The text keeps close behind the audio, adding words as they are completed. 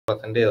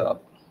Present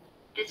ചെയ്തതാണ്.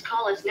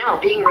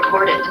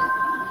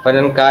 അപ്പൊ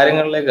ഞാൻ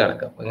കാര്യങ്ങളിലേക്ക്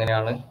കടക്കാം.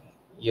 എങ്ങനെയാണ്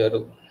ഈ ഒരു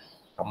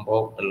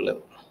സംഭവം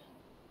ഉള്ളത്.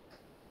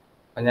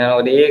 അപ്പൊ ഞാൻ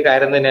ഒരേ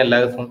കാര്യം തന്നെ എല്ലാ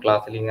ദിവസവും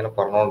ക്ലാസ്സിൽ ഇങ്ങനെ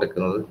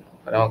പറഞ്ഞുകൊണ്ടിരിക്കുന്നത്.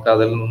 അപ്പൊ നമുക്ക്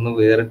അതിൽ നിന്ന്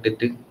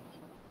വേറിട്ടിട്ട്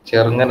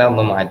ചെറുങ്ങനെ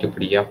ഒന്ന് മാറ്റി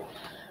പിടിക്കാം.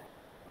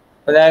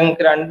 അപ്പൊ ഞാൻ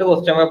നിങ്ങൾക്ക് 2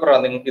 ക്വസ്റ്റ്യൻ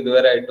പേപ്പറാണ് നിങ്ങൾക്ക്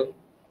ഇതുവരെ ആയിട്ടും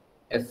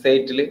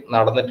S8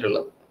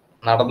 നടന്നിട്ടുള്ളത്.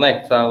 നടന്ന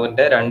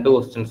എക്സാമിന്റെ 2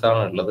 ക്വസ്റ്റ്യൻസ്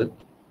ആണ് ഉള്ളത്.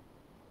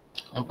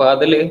 അപ്പൊ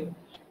അതില്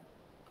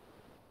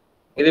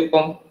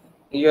ഇതിപ്പം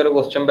ഈ ഒരു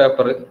ക്വസ്റ്റ്യൻ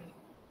പേപ്പർ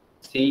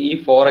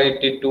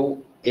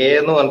CE482-EIA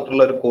എന്ന്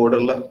പറഞ്ഞിട്ടുള്ള ഒരു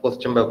കോഡുള്ള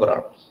ക്വസ്റ്റ്യൻ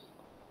പേപ്പറാണ്.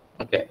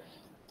 ഓക്കെ,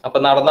 അപ്പൊ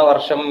നടന്ന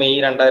വർഷം മെയ്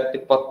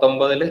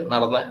 2019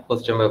 നടന്ന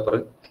ക്വസ്റ്റ്യൻ പേപ്പർ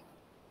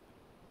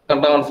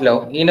കണ്ടാൽ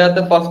മനസ്സിലാവും.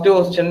 ഇതിനകത്ത് ഫസ്റ്റ്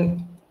ക്വസ്റ്റ്യൻ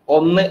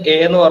 1A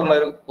എന്ന് പറഞ്ഞ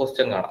ഒരു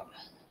ക്വസ്റ്റ്യൻ കാണാം.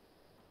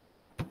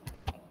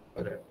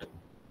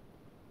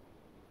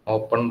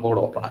 ഓപ്പൺ ബോർഡ്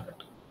ഓപ്പൺ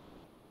ആക്കട്ടെ,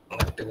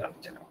 ഇതിന്റെ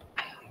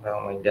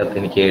അകത്ത്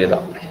എനിക്ക്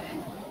എഴുതാം.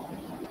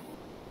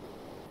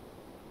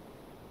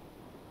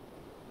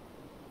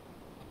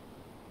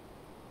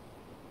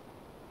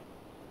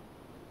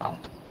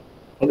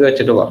 ഇത്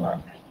വെച്ചിട്ട്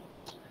പറഞ്ഞാണ്.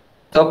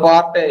 സോ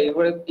പാർട്ട്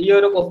ഇവിടെ ഈ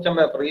ഒരു ക്വസ്റ്റ്യൻ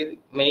പേപ്പർ ഈ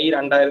മെയ്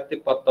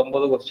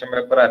 2019 ക്വസ്റ്റ്യൻ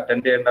പേപ്പർ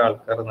അറ്റൻഡ് ചെയ്യേണ്ട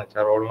ആൾക്കാർ എന്ന്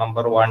വെച്ചാൽ റോൾ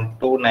നമ്പർ 1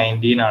 to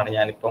 19 ആണ്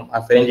ഞാനിപ്പം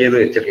അസൈൻ ചെയ്ത്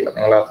വെച്ചിട്ടുള്ളത്.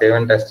 നിങ്ങൾ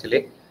അസൈൻമെന്റ് ടെസ്റ്റിൽ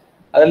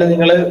അതിൽ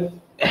നിങ്ങൾ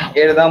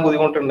എഴുതാൻ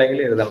ബുദ്ധിമുട്ടുണ്ടെങ്കിൽ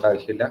എഴുതേണ്ട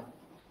ആവശ്യമില്ല.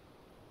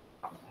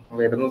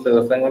 വരുന്ന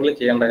ദിവസങ്ങളിൽ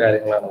ചെയ്യേണ്ട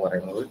കാര്യങ്ങളാണ്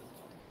പറയുന്നത്.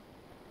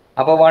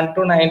 അപ്പൊ 1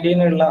 to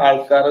 19 ഉള്ള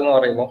ആൾക്കാർ എന്ന്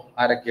പറയുമ്പോൾ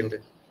ആരൊക്കെയുണ്ട്?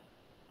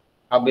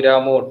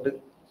 അഭിരാമ തൊട്ട്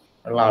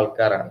ഉള്ള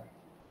ആൾക്കാരാണ്.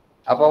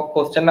 അപ്പൊ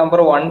ക്വസ്റ്റ്യൻ നമ്പർ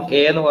 1A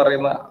എന്ന്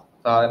പറയുന്ന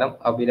സാധനം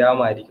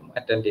അഭിരാമായിരിക്കും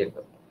അറ്റൻഡ്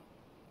ചെയ്യേണ്ടത്.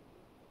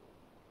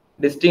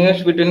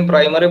 Distinguish between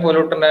primary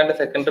pollutant and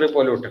secondary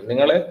pollutant.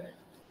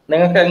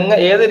 നിങ്ങൾക്ക്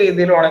ഏത്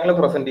രീതിയിൽ വേണമെങ്കിലും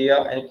പ്രസന്റ്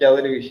ചെയ്യാം, എനിക്ക്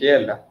അതൊരു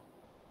വിഷയമല്ല.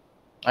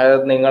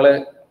 അതായത് നിങ്ങൾ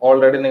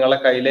ഓൾറെഡി നിങ്ങളെ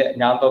കയ്യിൽ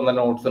ഞാൻ തന്ന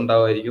നോട്ട്സ്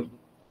ഉണ്ടാവുമായിരിക്കും.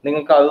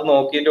 നിങ്ങൾക്ക് അത്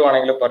നോക്കിയിട്ട്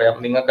വേണമെങ്കിൽ പറയാം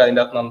നിങ്ങൾക്ക്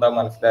അതിൻ്റെ അകത്ത് എന്താ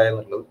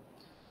മനസ്സിലായെന്നുള്ളത്.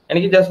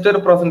 എനിക്ക് ജസ്റ്റ് ഒരു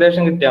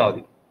പ്രസന്റേഷൻ കിട്ടിയാൽ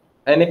മതി.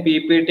 അതിന്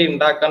PPT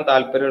ഉണ്ടാക്കാൻ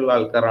താല്പര്യമുള്ള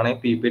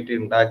ആൾക്കാരാണെങ്കിൽ PPT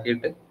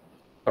ഉണ്ടാക്കിയിട്ട്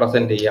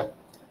പ്രസന്റ് ചെയ്യാം.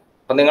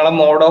 അപ്പൊ നിങ്ങളെ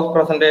മോഡ് ഓഫ്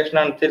പ്രസന്റേഷൻ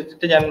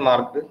അനുസരിച്ചിട്ട് ഞാൻ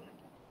മാർക്ക്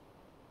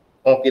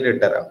നോക്കിയിട്ട്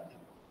ഇട്ടുതരാം.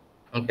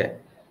 ഓക്കെ,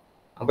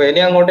 അപ്പൊ ഇനി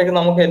അങ്ങോട്ടേക്ക്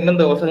നമുക്ക് എന്നും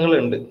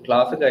ദിവസങ്ങളുണ്ട്,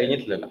 ക്ലാസ്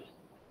കഴിഞ്ഞിട്ടില്ലല്ലോ.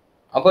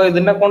 അപ്പൊ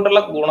ഇതിനെ കൊണ്ടുള്ള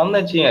ഗുണം എന്ന്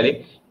വെച്ച് കഴിഞ്ഞാല്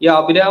ഈ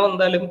അഭിരാം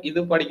എന്തായാലും ഇത്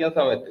പഠിക്കുന്ന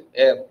സമയത്ത്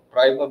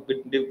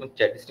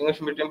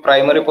ഡിസ്റ്റിങ്വിഷൻ between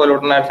primary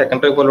pollutant and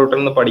secondary pollutant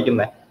എന്ന്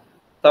പഠിക്കുന്ന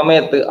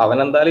സമയത്ത് അവൻ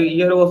എന്തായാലും ഈ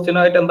ഒരു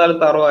ക്വസ്റ്റ്യനായിട്ട് എന്തായാലും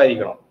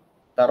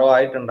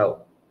തറവായിട്ടുണ്ടാവും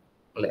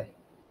അല്ലെ.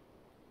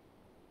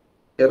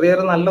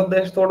 ചെറിയൊരു നല്ല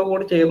ഉദ്ദേശത്തോടു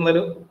കൂടി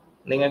ചെയ്യുന്നൊരു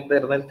നിങ്ങൾക്ക്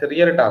തരുന്ന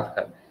ചെറിയൊരു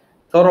ടാസ്ക്കാണ്.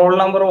 സോ റോൾ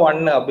നമ്പർ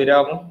 1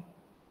 അഭിരാമും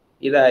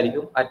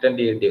ഇതായിരിക്കും അറ്റൻഡ്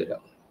ചെയ്യേണ്ടി വരിക.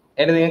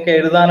 ഇനി നിങ്ങൾക്ക്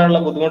എഴുതാനുള്ള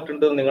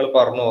ബുദ്ധിമുട്ടുണ്ട് നിങ്ങൾ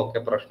പറഞ്ഞു, ഓക്കെ,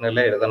 പ്രശ്നമില്ല,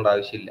 എഴുതേണ്ട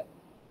ആവശ്യമില്ല.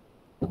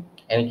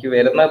 എനിക്ക്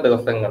വരുന്ന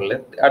ദിവസങ്ങളിൽ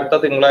അടുത്ത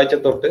തിങ്കളാഴ്ച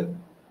തൊട്ട്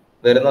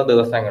വരുന്ന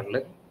ദിവസങ്ങളിൽ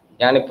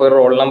ഞാനിപ്പോൾ ഒരു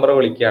റോൾ നമ്പർ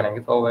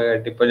വിളിക്കുകയാണെങ്കിൽ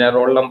സ്വാഭാവികമായിട്ട് ഇപ്പൊ ഞാൻ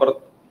റോൾ നമ്പർ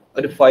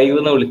ഒരു 5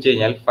 എന്ന് വിളിച്ചു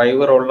കഴിഞ്ഞാൽ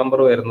 5 റോൾ നമ്പർ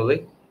വരുന്നത്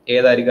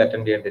ഏതായിരിക്കും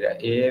അറ്റൻഡ് ചെയ്യേണ്ടി വരിക?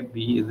 A, B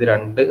ഇത്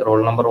 2 റോൾ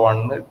നമ്പർ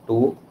 1,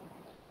 2,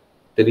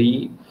 3,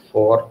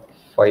 4,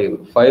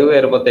 5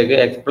 വരുമ്പോഴത്തേക്ക്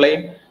എക്സ്പ്ലെയിൻ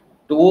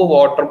 2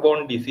 വാട്ടർ ബോൺ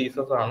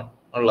ഡിസീസസ് ആണ്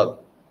ഉള്ളത്.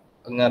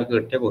 അങ്ങനെ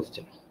കിട്ടിയ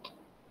ക്വസ്റ്റ്യൻ.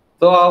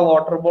 സോ ആ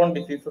വാട്ടർ ബോൺ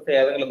ഡിസീസസ്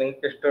ഏതെങ്കിലും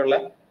നിങ്ങൾക്ക് ഇഷ്ടമുള്ള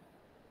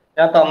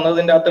ഞാൻ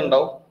തന്നതിൻ്റെ അകത്ത്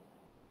ഉണ്ടാവും,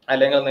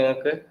 അല്ലെങ്കിൽ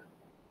നിങ്ങൾക്ക്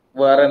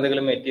വേറെ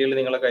എന്തെങ്കിലും മെറ്റീരിയൽ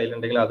നിങ്ങളുടെ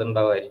കയ്യിലുണ്ടെങ്കിൽ അത്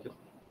ഉണ്ടാവുമായിരിക്കും.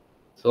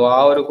 സോ ആ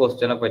ഒരു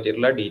ക്വസ്റ്റ്യനെ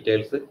പറ്റിയിട്ടുള്ള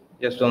ഡീറ്റെയിൽസ്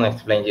ജസ്റ്റ് ഒന്ന്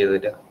എക്സ്പ്ലെയിൻ ചെയ്ത്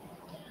തരാം.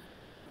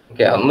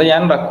 ഓക്കെ, അന്ന്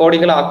ഞാൻ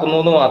റെക്കോർഡിങ്ങിലാക്കുന്നു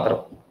എന്ന് മാത്രം.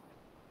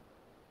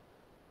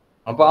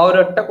 അപ്പൊ ആ ഒരു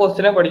ഒറ്റ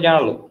ക്വസ്റ്റ്യനെ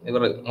പഠിക്കാനുള്ളൂ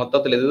ഇവർ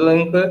മൊത്തത്തിൽ. ഇത്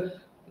നിങ്ങൾക്ക്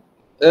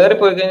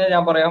ഏറിപ്പോയി കഴിഞ്ഞാൽ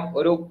ഞാൻ പറയാം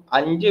ഒരു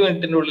 5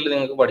 മിനിറ്റിന്റെ ഉള്ളിൽ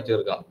നിങ്ങൾക്ക് പഠിച്ചു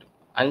തീർക്കാൻ പറ്റും.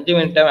 5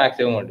 മിനിറ്റേ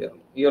മാക്സിമം വേണ്ടി വരും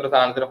ഈ ഒരു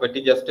സാധനത്തിനെ പറ്റി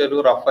ജസ്റ്റ് ഒരു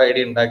റഫ്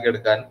ഐഡിയ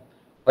ഉണ്ടാക്കിയെടുക്കാൻ.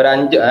 ഒരു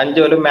 5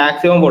 ഒരു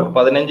മാക്സിമം പോട്ട്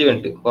 15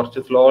 മിനിറ്റ്, കുറച്ച്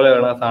സ്ലോ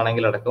ലേണേഴ്സ്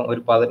ആണെങ്കിൽ അടക്കം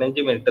ഒരു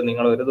 15 മിനിറ്റ്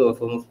നിങ്ങൾ ഒരു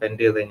ദിവസം ഒന്ന്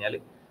സ്പെൻഡ് ചെയ്ത് കഴിഞ്ഞാൽ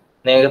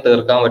നിങ്ങൾക്ക്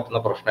തീർക്കാൻ പറ്റുന്ന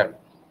പ്രശ്നമാണ്.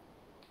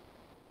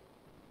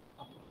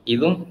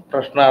 ഇതും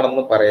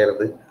പ്രശ്നമാണെന്ന്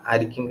പറയരുത്.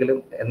 ആർക്കെങ്കിലും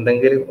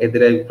എന്തെങ്കിലും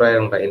എതിരഭിപ്രായം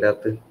ഉണ്ടോ അതിൻ്റെ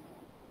അകത്ത്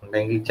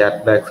ഉണ്ടെങ്കിൽ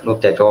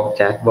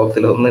ചാറ്റ്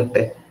ബോക്സിലോ ഒന്ന്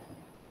ഇട്ടേ.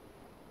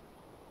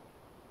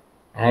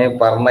 ഞാൻ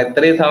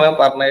ഇത്രയും സമയം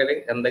പറഞ്ഞതിൽ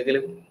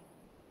എന്തെങ്കിലും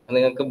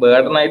നിങ്ങൾക്ക്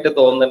ബേർഡൻ ആയിട്ട്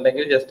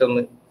തോന്നുന്നുണ്ടെങ്കിൽ ജസ്റ്റ്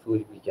ഒന്ന്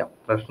സൂചിപ്പിക്കാം,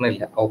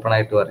 പ്രശ്നമില്ല, ഓപ്പൺ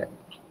ആയിട്ട് പറയാം.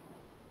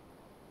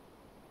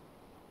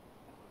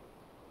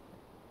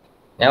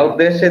 ഞാൻ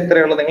ഉദ്ദേശിച്ച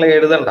ഇത്രയേ ഉള്ളൂ, നിങ്ങൾ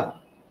എഴുതണ്ട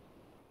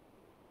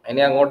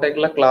ഇനി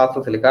അങ്ങോട്ടേക്കുള്ള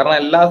ക്ലാസ്സസിൽ. കാരണം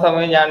എല്ലാ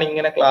സമയവും ഞാൻ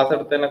ഇങ്ങനെ ക്ലാസ്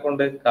എടുത്തതിനെ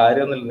കൊണ്ട്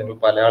കാര്യമൊന്നുമില്ല. നിങ്ങൾ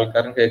പല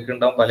ആൾക്കാരും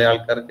കേൾക്കുന്നുണ്ടാവും, പല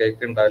ആൾക്കാരും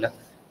കേൾക്കുന്നുണ്ടാവില്ല.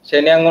 പക്ഷെ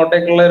ഇനി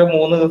അങ്ങോട്ടേക്കുള്ള ഒരു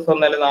 3 ദിവസം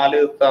എന്നാലും 4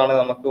 ദിവസമാണ്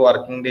നമുക്ക്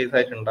വർക്കിംഗ് ഡേയ്സ്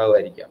ആയിട്ട്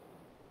ഉണ്ടാവുമായിരിക്കാം.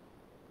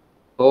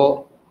 സോ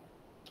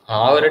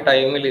ആ ഒരു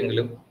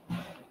ടൈമിലെങ്കിലും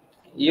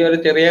ഈ ഒരു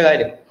ചെറിയ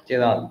കാര്യം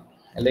ചെയ്താൽ മതി.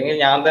 അല്ലെങ്കിൽ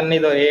ഞാൻ തന്നെ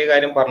ഇത് ഒരേ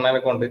കാര്യം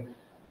പറഞ്ഞതിനെ കൊണ്ട്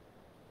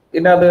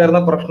ഇതിൻ്റെ അത്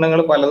വരുന്ന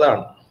പ്രശ്നങ്ങൾ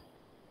പലതാണ്.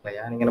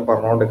 ഞാനിങ്ങനെ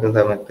പറഞ്ഞുകൊണ്ടിരിക്കുന്ന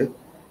സമയത്ത്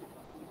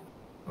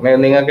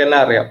നിങ്ങൾക്ക് തന്നെ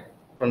അറിയാം,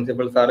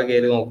 പ്രിൻസിപ്പൽ സാറ്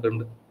കയറി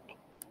നോക്കുന്നുണ്ട്,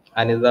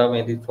 അനിത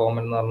മേരി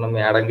സോമൻ എന്ന് പറഞ്ഞ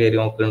മാഡം കയറി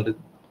നോക്കുന്നുണ്ട്.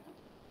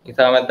 ഈ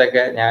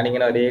സമയത്തൊക്കെ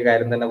ഞാനിങ്ങനെ ഒരേ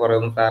കാര്യം തന്നെ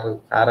പറയുന്നു.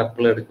 സാർ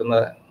എപ്പോഴും എടുക്കുന്ന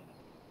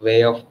വേ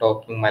ഓഫ്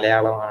ടോക്കിംഗ്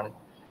മലയാളമാണ്,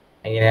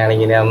 ഇങ്ങനെയാണ്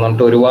ഇങ്ങനെയാന്ന്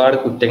പറഞ്ഞിട്ട് ഒരുപാട്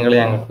കുറ്റങ്ങൾ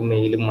ഞങ്ങൾക്ക്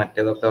മെയിലും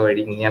മറ്റേതൊക്കെ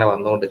വഴി ഇങ്ങനെ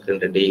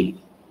വന്നുകൊണ്ടിരിക്കുന്നുണ്ട് ഡെയിലി.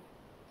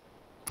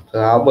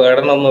 ആ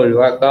ബേർഡൻ ഒന്ന്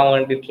ഒഴിവാക്കാൻ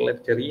വേണ്ടിയിട്ടുള്ള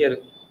ചെറിയൊരു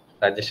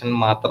സജഷൻ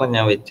മാത്രം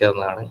ഞാൻ വെച്ചു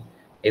തന്നതാണ്.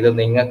 ഇത്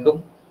നിങ്ങൾക്കും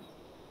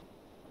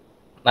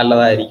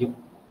നല്ലതായിരിക്കും.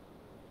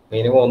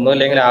 മിനിമം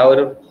ഒന്നുമില്ലെങ്കിൽ ആ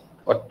ഒരു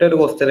ഒറ്റൊരു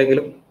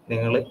ക്വസ്റ്റ്യനെങ്കിലും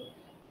നിങ്ങൾ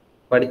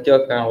പഠിച്ചു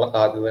വെക്കാനുള്ള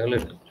സാധ്യതകൾ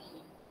ഉണ്ട്.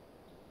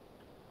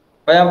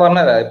 അപ്പൊ ഞാൻ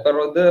പറഞ്ഞുതരാം. ഇപ്പൊ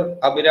ഇത്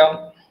അഭിരാം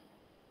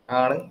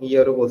ആണ് ഈ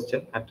ഒരു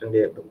ക്വസ്റ്റ്യൻ അറ്റൻഡ്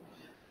ചെയ്തിട്ടുള്ളത്.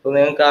 അപ്പൊ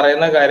നിങ്ങൾക്ക്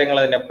അറിയുന്ന കാര്യങ്ങൾ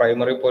തന്നെ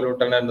പ്രൈമറി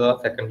പൊല്യൂട്ടന്റ് എന്താ,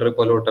 സെക്കൻഡറി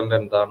പൊല്യൂട്ടന്റ്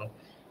എന്താണ്.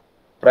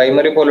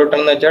 പ്രൈമറി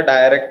പൊല്യൂട്ടന്റ് എന്ന് വെച്ചാൽ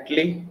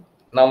ഡയറക്ട്ലി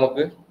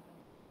നമുക്ക്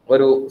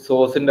ഒരു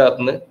സോഴ്സിന്റെ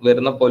അകത്ത് നിന്ന്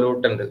വരുന്ന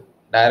പൊല്യൂട്ടന്റ്,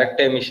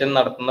 ഡയറക്റ്റ് എമിഷൻ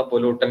നടത്തുന്ന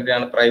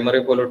പൊല്യൂട്ടന്റിനാണ് പ്രൈമറി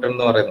പൊല്യൂട്ടന്റ്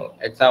എന്ന് പറയുന്നത്.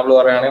 എക്സാമ്പിൾ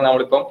പറയുകയാണെങ്കിൽ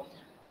നമ്മളിപ്പം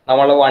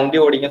വണ്ടി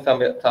ഓടിക്കുന്ന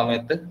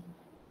സമയത്ത്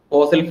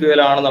ഫോസിൽ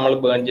ഫ്യൂവൽ ആണ് നമ്മൾ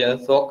ബേൺ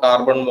ചെയ്യുന്നത്. സോ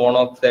കാർബൺ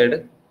മോണോക്സൈഡ്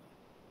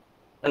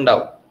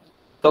ഉണ്ടാവും.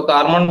 സോ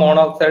കാർബൺ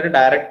മോണോക്സൈഡ്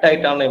ഡയറക്റ്റ്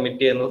ആയിട്ടാണ്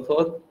എമിറ്റ് ചെയ്യുന്നത്. So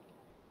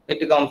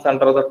it comes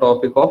under the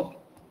topic of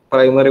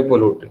primary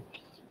pollutant.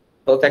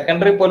 So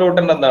secondary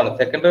pollutant എന്താണ്?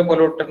 സെക്കൻഡറി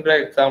പൊല്യൂട്ടന്റിന്റെ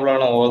എക്സാമ്പിൾ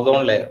ആണ്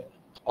ഓസോൺ ലെയർ.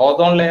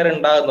 ഓസോൺ ലെയർ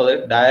ഉണ്ടാകുന്നത്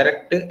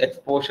ഡയറക്റ്റ്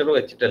എക്സ്പോഷർ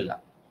വെച്ചിട്ടല്ല,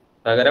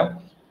 പകരം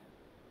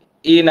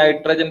ഈ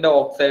നൈട്രജന്റെ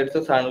ഓക്സൈഡ്സ്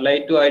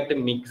സൺലൈറ്റുമായിട്ട്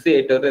മിക്സ്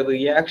ചെയ്തിട്ട് ഒരു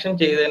റിയാക്ഷൻ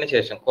ചെയ്തതിന്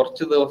ശേഷം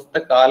കുറച്ച് ദിവസത്തെ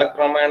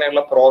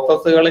കാലക്രമേണയുള്ള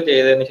പ്രോസസ്സുകൾ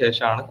ചെയ്തതിന്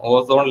ശേഷമാണ്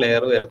ഓസോൺ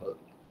ലെയർ വരുന്നത്.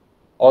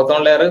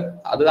 ഓസോൺ ലെയർ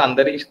അത്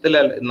അന്തരീക്ഷത്തിൽ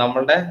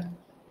നമ്മളുടെ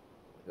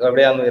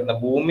എവിടെയാന്ന് വരുന്നത്,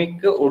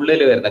 ഭൂമിക്ക്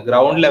ഉള്ളിൽ വരുന്ന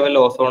ഗ്രൗണ്ട് ലെവൽ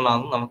ഓസോൺ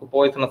ആണ് നമുക്ക്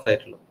പോയിസണസ്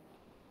ആയിട്ടുള്ളത്.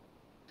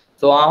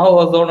 സോ ആ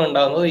ഓസോൺ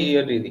ഉണ്ടാകുന്നത് ഈ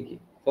ഒരു രീതിക്ക്.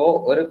 സോ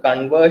ഒരു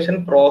കൺവേർഷൻ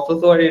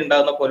പ്രോസസ് വഴി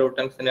ഉണ്ടാകുന്ന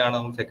പൊല്യൂട്ടൻസിനെയാണ്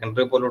നമ്മൾ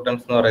സെക്കൻഡറി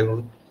പൊല്യൂട്ടൻസ് എന്ന്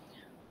പറയുന്നത്.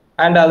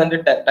 ആൻഡ് അതിന്റെ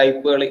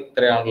ടൈപ്പുകൾ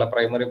ഇത്രയാണല്ലോ.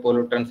 Primary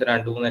pollutants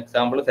 2-3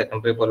 example,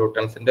 secondary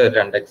പൊല്യൂട്ടൻസിന്റെ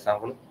 2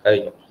 example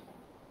കഴിഞ്ഞു.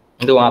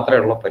 ഇത് മാത്രമേ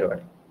ഉള്ള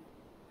പരിപാടി.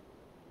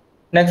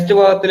 നെക്സ്റ്റ്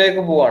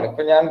ഭാഗത്തിലേക്ക് പോവാണ്.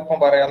 ഇപ്പൊ ഞാൻ ഇപ്പം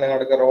പറയാം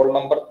നിങ്ങൾക്ക് റോൾ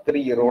നമ്പർ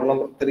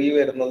 3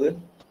 വരുന്നത്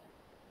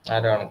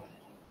ആരാണ്?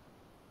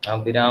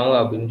 അഭിരാം,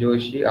 അബിൻ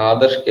ജോഷി,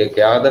 ആദർശ്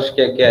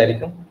കെ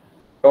ആയിരിക്കും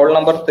റോൾ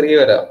നമ്പർ 3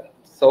 വരാം.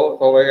 സോ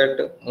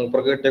സ്വാഭാവികമായിട്ട്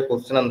മൂപ്പർക്ക് കിട്ടിയ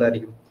ക്വസ്റ്റ്യൻ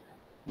എന്തായിരിക്കും?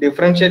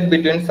 Differentiate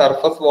between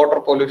surface water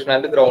pollution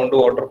and ground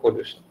water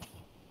pollution.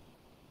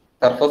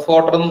 Surface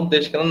water എന്ന്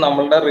ഉദ്ദേശിക്കുന്നത്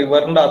നമ്മളുടെ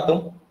റിവറിന്റെ അകത്തും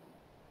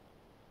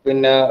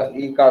പിന്നെ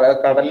ഈ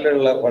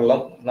കടലിലുള്ള വെള്ളം,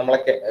 നമ്മളെ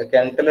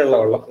കിണറ്റിലുള്ള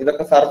വെള്ളം,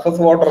 ഇതൊക്കെ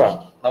സർഫസ് വാട്ടർ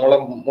ആണ്. നമ്മളെ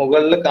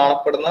മുകളിൽ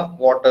കാണപ്പെടുന്ന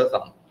വാട്ടേഴ്സ്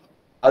ആണ്.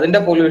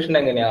 അതിന്റെ പൊല്യൂഷൻ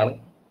എങ്ങനെയാണ്?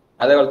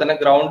 അതേപോലെ തന്നെ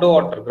ഗ്രൗണ്ട്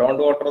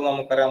വാട്ടർ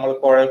നമുക്കറിയാം, നമ്മൾ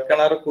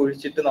കുഴൽക്കിണർ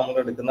കുഴിച്ചിട്ട് നമ്മൾ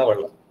എടുക്കുന്ന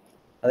വെള്ളം,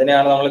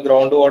 അതിനെയാണ് നമ്മൾ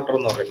ഗ്രൗണ്ട് വാട്ടർ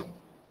എന്ന് പറയുന്നത്.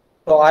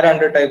 സോ ആ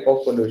 2 ടൈപ്പ്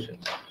ഓഫ് പൊല്യൂഷൻ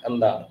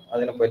എന്താണ്,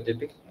 അതിനെ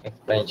പറ്റിയിട്ട്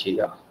എക്സ്പ്ലെയിൻ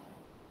ചെയ്യുക.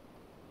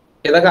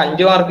 ഇതൊക്കെ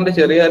 5 മാർക്കിന്റെ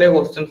ചെറിയ ചെറിയ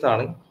ക്വസ്റ്റ്യൻസ്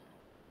ആണ്.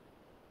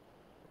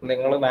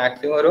 നിങ്ങൾ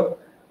മാക്സിമം ഒരു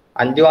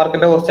 5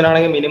 മാർക്കിന്റെ ക്വസ്റ്റ്യൻ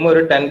ആണെങ്കിൽ മിനിമം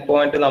ഒരു 10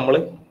 പോയിന്റ് നമ്മൾ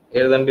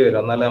എഴുതേണ്ടി വരും.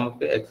 എന്നാലും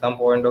നമുക്ക് എക്സാം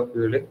പോയിന്റ് ഓഫ്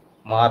വ്യൂവിൽ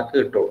മാർക്ക്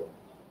കിട്ടുള്ളൂ.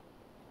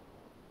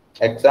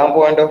 എക്സാം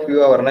പോയിന്റ് ഓഫ്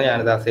വ്യൂ പറഞ്ഞാൽ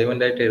ഞാനിത്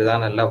അസൈൻമെന്റ് ആയിട്ട്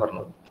എഴുതാനല്ല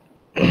പറഞ്ഞത്.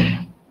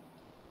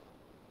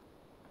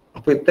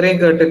 അപ്പൊ ഇത്രയും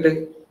കേട്ടിട്ട്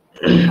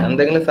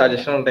എന്തെങ്കിലും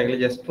സജഷൻ ഉണ്ടെങ്കിൽ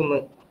ജസ്റ്റ് ഒന്ന്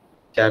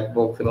ചാറ്റ്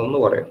ബോക്സിൽ ഒന്ന്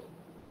പറയാം.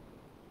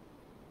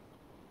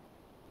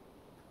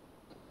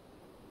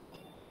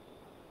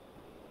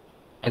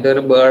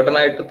 ഇതൊരു ബേർഡൻ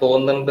ആയിട്ട്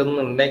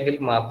തോന്നുന്നുണ്ടെന്നുണ്ടെങ്കിൽ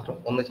മാത്രം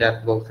ഒന്ന്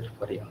ചാറ്റ് ബോക്സിൽ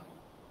പറയാം.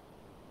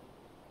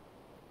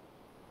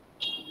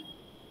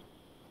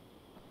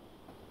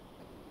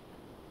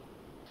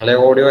 അല്ലെ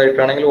ഓഡിയോ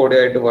ആയിട്ടാണെങ്കിൽ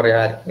ഓഡിയോ ആയിട്ട്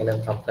പറയാം.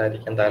 ആർക്കെങ്കിലും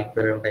സംസാരിക്കാൻ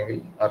താല്പര്യം ഉണ്ടെങ്കിൽ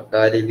അവർക്ക്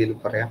ആ രീതിയിൽ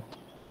പറയാം.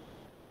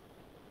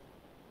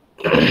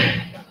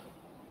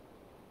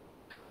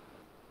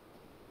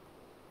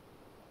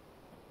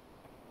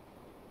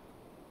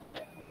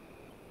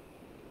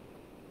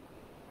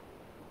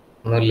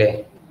 ഒന്നുമില്ലേ?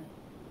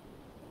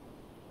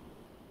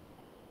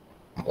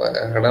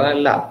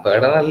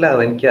 ബേർഡനല്ല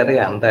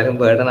അതെനിക്കറിയാം. എന്തായാലും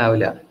ബേർഡൻ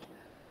ആവില്ല.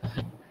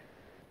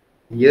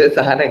 ഈ ഒരു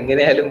സാധനം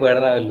എങ്ങനെയായാലും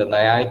ബേർഡൻ ആവില്ല.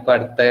 ഞാൻ ഇപ്പൊ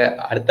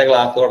അടുത്ത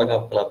ക്ലാസ്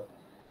തുടങ്ങുമ്പോൾ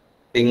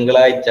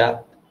തിങ്കളാഴ്ച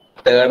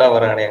 3rd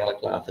അവർ ആണ് ഞങ്ങളെ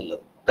ക്ലാസ്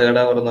ഉള്ളത്. 3rd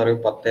അവർ എന്ന്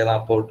പറയുമ്പോൾ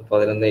 10:40 to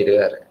 11:20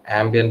 വരെ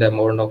ആംബിയന്റ്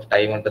എമൗണ്ട് ഓഫ്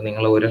ടൈം ഉണ്ട്.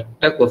 നിങ്ങൾ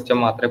ഒരൊറ്റ ക്വസ്റ്റ്യൻ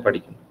മാത്രമേ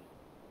പഠിക്കൂ.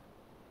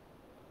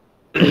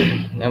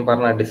 ഞാൻ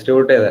പറഞ്ഞ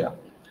ഡിസ്ട്രിബ്യൂട്ട് ചെയ്ത് തരാം.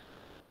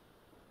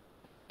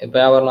 ഇപ്പൊ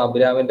ഞാൻ പറഞ്ഞു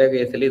അഭിരാമിന്റെ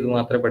കേസിൽ ഇത്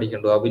മാത്രമേ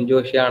പഠിക്കണ്ടൂ. അബിൻ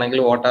ജോഷി ആണെങ്കിൽ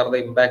what are the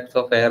impacts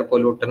of air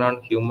pollutant on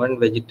human,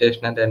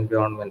 vegetation and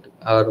environment,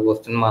 ആ ഒരു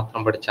ക്വസ്റ്റ്യൻ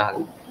മാത്രം പഠിച്ചാൽ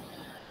മതി.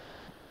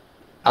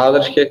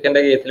 ആദർശ്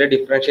കേക്കിന്റെ കേസിൽ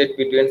differentiate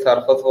between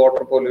surface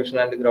water pollution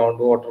and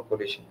ground water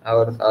pollution, ആ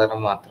ഒരു സാധനം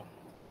മാത്രം.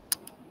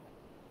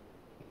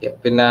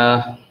 പിന്നെ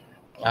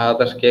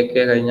ആദർശ്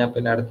കേക്ക് കഴിഞ്ഞാൽ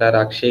പിന്നെ അടുത്ത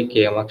അക്ഷയ്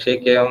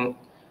കെ എം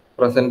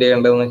പ്രസന്റ്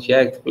ചെയ്യേണ്ടതെന്ന്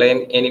വെച്ചാൽ explain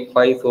any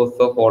 5 source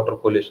of water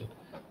pollution.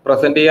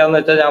 Present ചെയ്യാന്ന്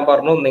വെച്ചാൽ ഞാൻ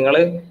പറഞ്ഞു നിങ്ങൾ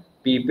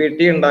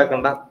PPT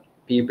ഉണ്ടാക്കണ്ട.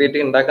 PPT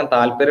ഉണ്ടാക്കാൻ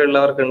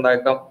താല്പര്യമുള്ളവർക്ക്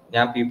ഉണ്ടാക്കാം.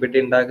 ഞാൻ PPT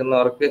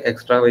ഉണ്ടാക്കുന്നവർക്ക്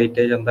എക്സ്ട്രാ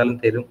വെയിറ്റേജ് എന്തായാലും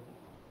തരും.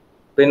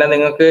 പിന്നെ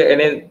നിങ്ങൾക്ക്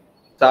ഇനി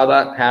സാധാ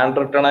ഹാൻഡ്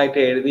റിട്ടൺ ആയിട്ട്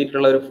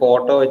എഴുതിയിട്ടുള്ള ഒരു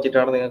ഫോട്ടോ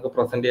വെച്ചിട്ടാണ് നിങ്ങൾക്ക്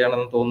പ്രസന്റ്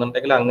ചെയ്യണമെന്ന്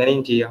തോന്നുന്നുണ്ടെങ്കിൽ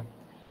അങ്ങനെയും ചെയ്യാം.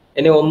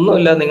 ഇനി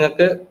ഒന്നുമില്ല,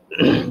 നിങ്ങൾക്ക്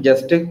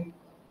ജസ്റ്റ്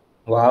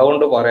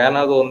വാഗോണ്ട്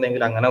പറയാനാ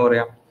തോന്നുന്നെങ്കിൽ അങ്ങനെ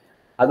പറയാം.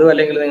 അതും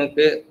അല്ലെങ്കിൽ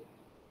നിങ്ങൾക്ക്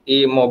ഈ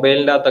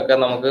മൊബൈലിൻ്റെ അകത്തൊക്കെ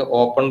നമുക്ക്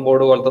ഓപ്പൺ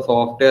ബോർഡ് പോലത്തെ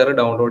സോഫ്റ്റ്വെയർ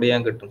ഡൗൺലോഡ്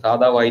ചെയ്യാൻ കിട്ടും.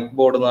 സാധാ വൈറ്റ്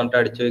ബോർഡ് എന്ന് പറഞ്ഞിട്ട്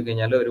അടിച്ചു പോയി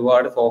കഴിഞ്ഞാൽ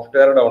ഒരുപാട്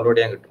സോഫ്റ്റ്വെയർ ഡൗൺലോഡ്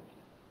ചെയ്യാൻ കിട്ടും.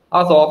 ആ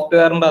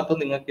സോഫ്റ്റ്വെയറിൻ്റെ അകത്ത്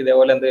നിങ്ങൾക്ക്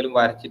ഇതേപോലെ എന്തെങ്കിലും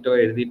വരച്ചിട്ടോ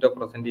എഴുതിയിട്ടോ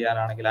പ്രസന്റ്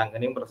ചെയ്യാനാണെങ്കിൽ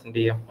അങ്ങനെയും പ്രസന്റ്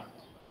ചെയ്യാം.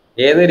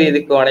 ഏത്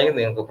രീതിക്ക് വേണമെങ്കിൽ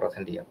നിങ്ങൾക്ക്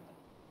പ്രസന്റ് ചെയ്യാം.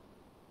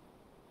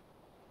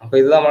 അപ്പൊ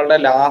ഇത് നമ്മളുടെ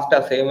ലാസ്റ്റ്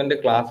അസൈൻമെന്റ്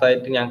ക്ലാസ്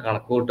ആയിട്ട് ഞാൻ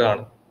കണക്ക്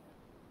കൂട്ടുകയാണ്.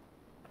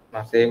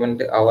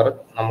 അസൈൻമെന്റ് അവർ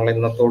നമ്മൾ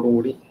ഇന്നത്തോടു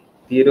കൂടി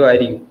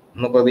തീരുമായിരിക്കും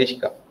എന്ന്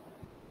പ്രതീക്ഷിക്കാം.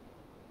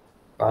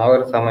 ആ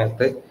ഒരു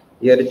സമയത്ത്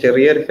ഈ ഒരു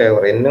ചെറിയൊരു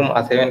ഫേവർ, എന്നും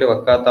അസൈൻമെന്റ്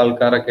വെക്കാത്ത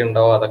ആൾക്കാരൊക്കെ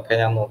ഉണ്ടാവും, അതൊക്കെ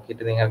ഞാൻ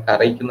നോക്കിയിട്ട് നിങ്ങൾക്ക്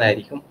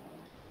അറിയിക്കുന്നതായിരിക്കും.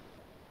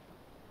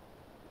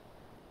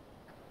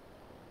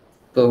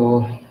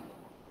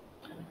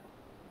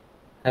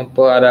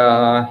 ഇപ്പൊ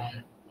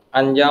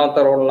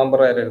അഞ്ചാമത്തെ റോൾ നമ്പർ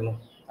ആരായിരുന്നു?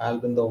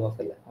 ആൽബിൻ തോമസ്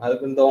അല്ലേ?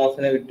 ആൽബിൻ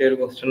തോമസിന് കിട്ടിയ ഒരു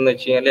ക്വസ്റ്റ്യൻ എന്ന്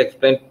വെച്ച് കഴിഞ്ഞാൽ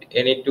explain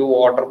any two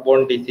water bone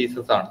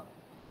diseases ആണ്.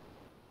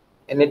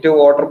 Any two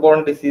water bone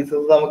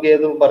diseases നമുക്ക്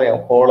ഏതും പറയാം.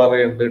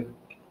 കോളറയുണ്ട്.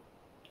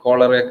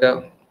 കോളറയൊക്കെ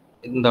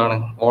എന്താണ്?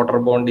 വാട്ടർ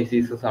ബോൺ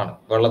ഡിസീസസ് ആണ്,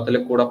 വെള്ളത്തിൽ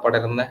കൂടെ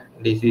പടരുന്ന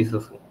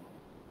ഡിസീസസ്.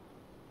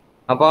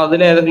 അപ്പൊ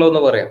അതിൽ ഏതെങ്കിലും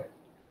ഒന്ന് പറയാം.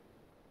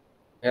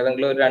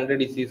 ഏതെങ്കിലും ഒരു 2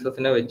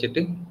 ഡിസീസസിനെ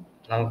വെച്ചിട്ട്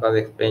നമുക്കത്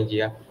എക്സ്പ്ലെയിൻ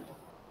ചെയ്യാം.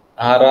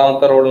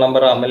 ആറാമത്തെ റോൾ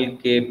നമ്പർ അമൽ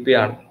KP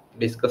ആണ്.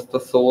 Discuss the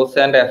source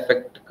and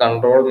effect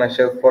control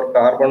measures four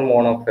carbon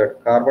monoxide.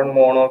 Carbon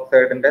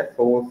മോണോക്സൈഡിന്റെ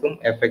സോഴ്സും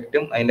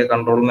എഫക്റ്റും അതിന്റെ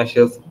കൺട്രോൾ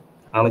മെഷേഴ്സും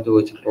ആണ്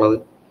ചോദിച്ചിട്ടുള്ളത്.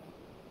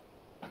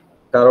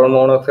 കാർബൺ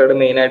മോണോക്സൈഡ്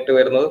മെയിൻ ആയിട്ട്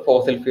വരുന്നത്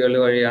ഫോസിൽ ഫ്യൂവൽ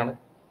വഴിയാണ്.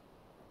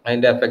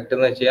 അതിന്റെ എഫക്റ്റ്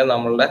എന്ന് വെച്ച് കഴിഞ്ഞാൽ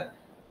നമ്മളുടെ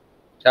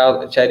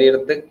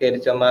ശരീരത്തിൽ കയറി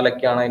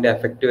ചെന്നാലൊക്കെയാണ് അതിന്റെ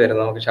എഫക്റ്റ്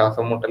വരുന്നത്. നമുക്ക്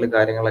ശ്വാസം മുട്ടൽ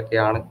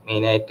കാര്യങ്ങളൊക്കെയാണ്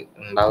മെയിനായിട്ട്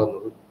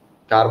ഉണ്ടാകുന്നത്.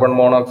 കാർബൺ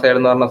മോണോക്സൈഡ്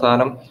എന്ന് പറഞ്ഞ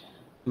സാധനം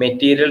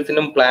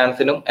മെറ്റീരിയൽസിനും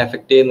പ്ലാന്റ്സിനും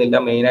എഫക്ട് ചെയ്യുന്നില്ല.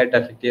 മെയിനായിട്ട്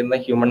എഫക്ട് ചെയ്യുന്ന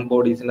ഹ്യൂമൻ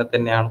ബോഡീസിനെ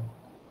തന്നെയാണ്.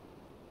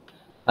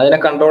 അതിനെ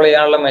കൺട്രോൾ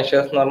ചെയ്യാനുള്ള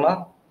മെഷേഴ്സ് എന്ന് പറഞ്ഞാൽ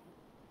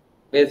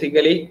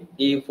ബേസിക്കലി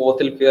ഈ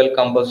ഫോസിൽ ഫ്യൂവൽ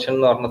കമ്പസ്റ്റൻ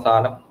എന്ന് പറഞ്ഞ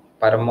സാധനം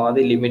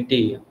പരമാവധി ലിമിറ്റ്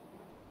ചെയ്യുക.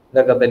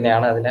 ഇതൊക്കെ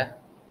തന്നെയാണ് അതിനെ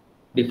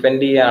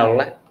ഡിഫെൻഡ്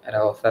ചെയ്യാനുള്ള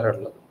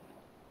ഒരവസരമുള്ളത്.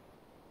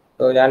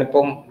 സോ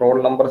ഞാനിപ്പം റോൾ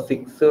നമ്പർ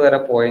 6 വരെ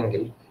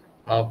പോയെങ്കിൽ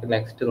നമുക്ക്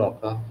നെക്സ്റ്റ്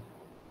നോക്കാം.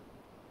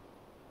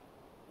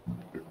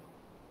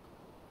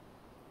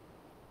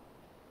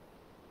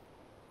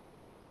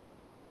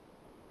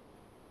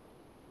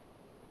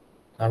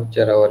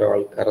 കാണിച്ചുതരാം ഓരോ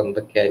ആൾക്കാർ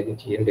എന്തൊക്കെയായിരിക്കും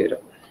ചെയ്യേണ്ടി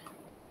വരും.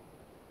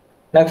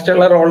 നെക്സ്റ്റ്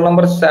ഉള്ള റോൾ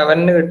നമ്പർ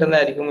 7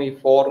 കിട്ടുന്നതായിരിക്കും ഈ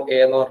 4A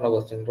എന്ന് പറഞ്ഞ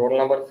question. Roll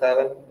number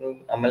 7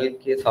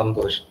 അമൽക്ക്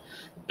Santhosh.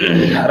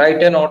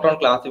 Write a not on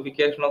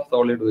classification of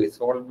solid waste.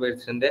 Solid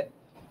വേസ്റ്റിന്റെ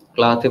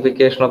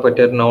ക്ലാസിഫിക്കേഷനെ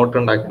പറ്റി ഒരു നോട്ട്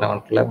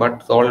ഉണ്ടാക്കിയിട്ടുള്ള, ബട്ട്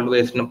സോളിഡ്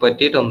വേസ്റ്റിനെ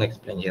പറ്റിയിട്ട് ഒന്ന്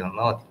എക്സ്പ്ലെയിൻ ചെയ്ത്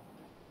തന്നാൽ മതി.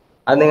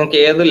 അത് നിങ്ങൾക്ക്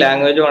ഏത്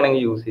ലാംഗ്വേജ്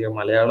വേണമെങ്കിൽ യൂസ് ചെയ്യാം.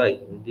 മലയാളമോ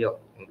ഹിന്ദിയോ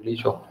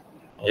ഇംഗ്ലീഷോ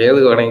ഏത്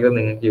വേണമെങ്കിലും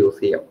നിങ്ങൾക്ക് യൂസ്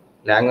ചെയ്യാം.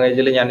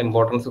 ലാംഗ്വേജിൽ ഞാൻ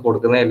ഇമ്പോർട്ടൻസ്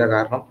കൊടുക്കുന്നതില്ല,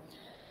 കാരണം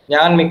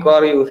ഞാൻ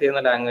മിക്കവാറും യൂസ്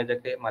ചെയ്യുന്ന ലാംഗ്വേജ്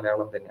ഒക്കെ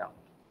മലയാളം തന്നെയാണ്.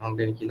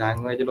 അതുകൊണ്ട് എനിക്ക്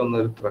ലാംഗ്വേജിലൊന്നും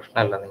ഒരു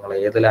പ്രശ്നമല്ല. നിങ്ങൾ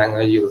ഏത്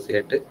ലാംഗ്വേജ് യൂസ്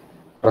ചെയ്തിട്ട്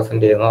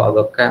പ്രസന്റ് ചെയ്യുന്നോ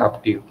അതൊക്കെ അപ്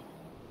ടു യു.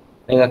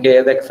 നിങ്ങൾക്ക്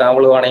ഏത്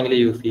എക്സാമ്പിൾ വേണമെങ്കിലും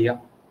യൂസ് ചെയ്യാം.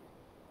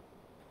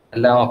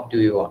 എല്ലാം അപ് ടു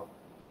യു ആണ്.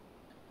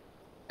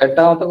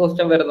 8ാമത്തെ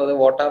ക്വസ്റ്റ്യൻ വരുന്നത്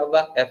what are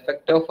the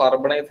effect of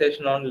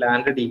urbanisation on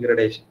land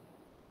degradation.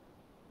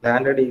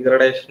 Land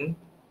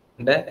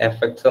ഡീഗ്രഡേഷന്റെ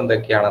effects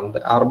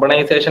എന്തൊക്കെയാണ്?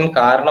 അർബണൈസേഷൻ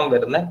കാരണം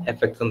വരുന്ന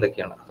എഫക്ട്സ്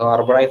എന്തൊക്കെയാണ്? സോ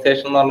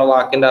അർബണൈസേഷൻ എന്ന് പറഞ്ഞ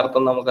വാക്കിന്റെ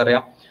അർത്ഥം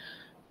നമുക്കറിയാം,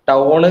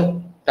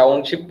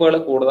 ടൗൺഷിപ്പുകൾ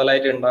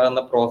കൂടുതലായിട്ട്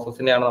ഉണ്ടാകുന്ന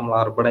പ്രോസസ്സിനെയാണ് നമ്മൾ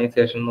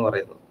അർബണൈസേഷൻ എന്ന്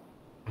പറയുന്നത്,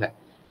 അല്ലെ?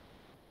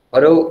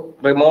 ഒരു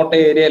റിമോട്ട്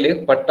ഏരിയയിൽ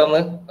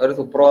പെട്ടെന്ന് ഒരു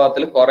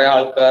സുപ്രഭാതത്തിൽ കുറെ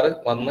ആൾക്കാർ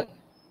വന്ന്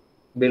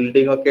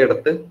ബിൽഡിംഗ് ഒക്കെ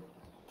എടുത്ത്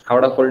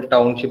അവിടെ ഫുൾ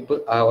ടൗൺഷിപ്പ്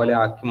അതുപോലെ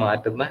ആക്കി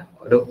മാറ്റുന്ന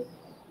ഒരു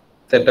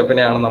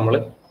സെറ്റപ്പിനെയാണ് നമ്മൾ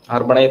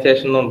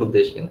അർബണൈസേഷൻ കൊണ്ട്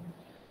ഉദ്ദേശിക്കുന്നത്.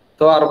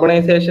 സോ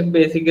അർബണൈസേഷൻ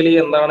ബേസിക്കലി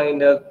എന്താണ്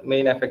ഇതിന്റെ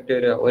മെയിൻ എഫക്റ്റ്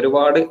വരിക?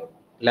 ഒരുപാട്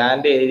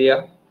ലാൻഡ് ഏരിയ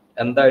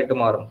എന്തായിട്ട്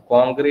മാറും?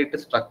 കോൺക്രീറ്റ്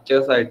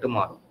സ്ട്രക്ചേഴ്സ് ആയിട്ട്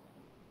മാറും.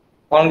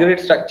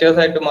 കോൺക്രീറ്റ് സ്ട്രക്ചേഴ്സ്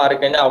ആയിട്ട്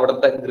മാറിക്കഴിഞ്ഞാൽ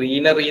അവിടുത്തെ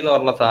ഗ്രീനറി എന്ന്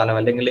പറഞ്ഞ സാധനം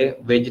അല്ലെങ്കിൽ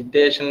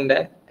വെജിറ്റേഷന്റെ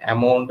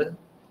എമൗണ്ട്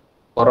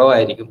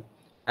കുറവായിരിക്കും.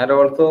 ആൻഡ്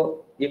ഓൾസോ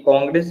ഈ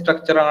കോൺക്രീറ്റ്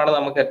സ്ട്രക്ചർ ആണ്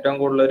നമുക്ക് ഏറ്റവും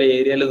കൂടുതൽ ഒരു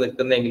ഏരിയയിൽ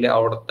നിൽക്കുന്നതെങ്കിൽ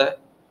അവിടുത്തെ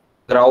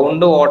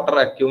ഗ്രൗണ്ട് വാട്ടർ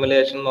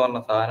അക്യൂമുലേഷൻ എന്ന് പറഞ്ഞ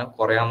സാധനം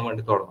കുറയാൻ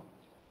വേണ്ടി തുടങ്ങും.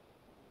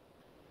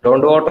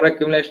 ഗ്രൗണ്ട് വാട്ടർ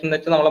അക്യൂമുലേഷൻ എന്ന്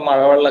വെച്ചാൽ നമ്മളെ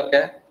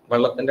മഴവെള്ളമൊക്കെ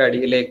വെള്ളത്തിന്റെ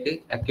അടിയിലേക്ക്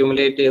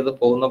അക്യൂമുലേറ്റ് ചെയ്ത്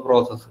പോകുന്ന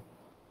പ്രോസസ്സ്.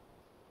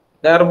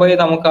 ദയർബൈ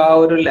നമുക്ക് ആ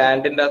ഒരു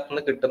ലാൻഡിന്റെ അകത്ത്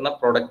നിന്ന് കിട്ടുന്ന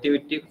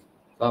പ്രൊഡക്ടിവിറ്റി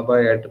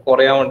സ്വാഭാവികമായിട്ട്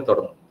കുറയാൻ വേണ്ടി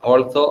തുടങ്ങും.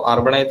 ഓൾസോ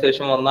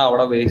അർബണൈസേഷൻ വന്നാൽ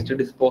അവിടെ വേസ്റ്റ്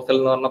ഡിസ്പോസൽ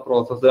എന്ന് പറഞ്ഞ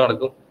പ്രോസസ്സ്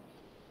നടക്കും.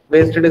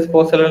 വേസ്റ്റ്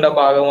ഡിസ്പോസലിന്റെ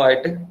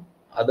ഭാഗമായിട്ട്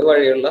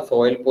അതുവഴിയുള്ള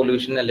സോയിൽ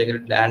പൊല്യൂഷൻ അല്ലെങ്കിൽ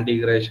ലാൻഡ്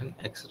ഡീഗ്രേഷൻ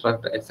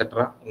എക്സെട്ര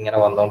ഇങ്ങനെ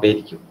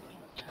വന്നുകൊണ്ടേയിരിക്കും.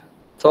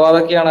 സോ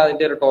അതൊക്കെയാണ്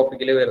അതിന്റെ ഒരു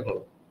ടോപ്പിക്കിൽ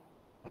വരുന്നത്.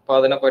 അപ്പൊ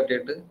അതിനെ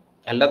പറ്റിയിട്ട്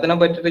എല്ലാത്തിനെ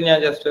പറ്റിയിട്ട് ഞാൻ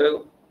ജസ്റ്റ് ഒരു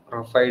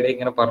റഫ് ഐഡിയ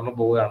ഇങ്ങനെ പറഞ്ഞു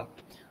പോവുകയാണ്.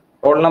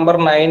 റോൾ നമ്പർ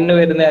 9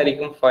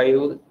 വരുന്നതായിരിക്കും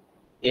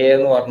 5A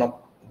എന്ന് പറഞ്ഞു.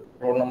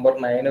 റോൾ നമ്പർ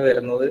 9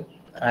 വരുന്നത്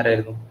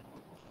ആരായിരുന്നു?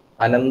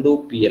 അനന്തു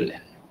P അല്ലേ?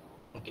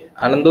 ഓക്കെ,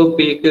 അനന്തു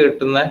Pക്ക്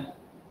കിട്ടുന്ന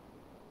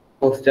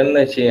ക്വസ്റ്റ്യൻ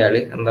എന്ന് വെച്ച് കഴിഞ്ഞാൽ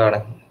എന്താണ്?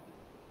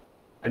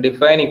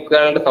 Define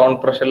equivalent sound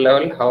pressure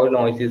level, how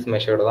noise is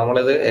measured.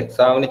 നമ്മളിത്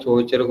എക്സാമിന്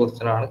ചോദിച്ചൊരു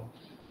ക്വസ്റ്റ്യൻ ആണ്.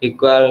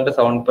 ഇക്വാലന്റ്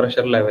സൗണ്ട്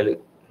പ്രഷർ ലെവൽ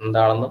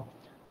എന്താണെന്നും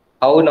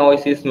ഹൗ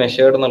നോയ്സ് ഈസ്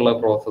മെഷേർഡ് എന്നുള്ള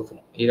പ്രോസസ്സും,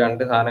 ഈ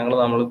 2 സാധനങ്ങൾ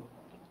നമ്മൾ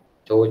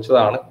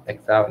ചോദിച്ചതാണ്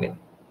എക്സാമിന്.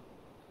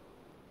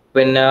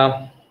 പിന്നെ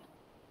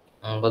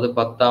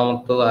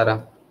പത്താമത്തത് ആരാ?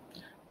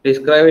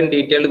 Describe in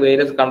detail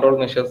various control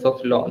measures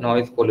of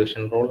noise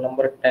pollution. Roll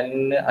number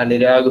 10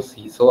 Anurag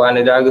C. So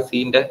Anurag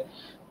സിന്റെ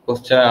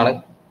ക്വസ്റ്റ്യൻ ആണ്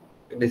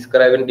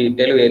describe in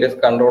detail various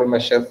control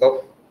measures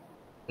of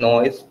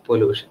noise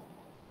pollution.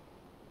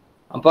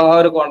 അപ്പൊ ആ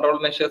ഒരു കൺട്രോൾ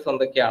മെഷേഴ്സ്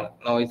എന്തൊക്കെയാണ്?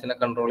 നോയിസിനെ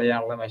കൺട്രോൾ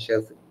ചെയ്യാനുള്ള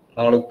മെഷേഴ്സ്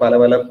നമ്മൾ പല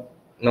പല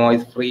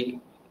നോയിസ് ഫ്രീ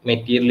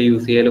മെറ്റീരിയൽ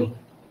യൂസ് ചെയ്യലും,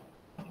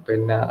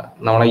 പിന്നെ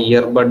നമ്മളെ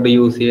ഇയർബഡ്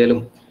യൂസ് ചെയ്യലും,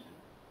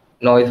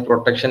 നോയിസ്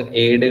പ്രൊട്ടക്ഷൻ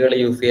എയ്ഡുകൾ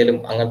യൂസ് ചെയ്യലും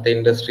അങ്ങനത്തെ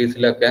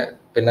ഇൻഡസ്ട്രീസിലൊക്കെ,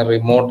 പിന്നെ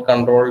റിമോട്ട്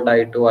കൺട്രോൾഡ്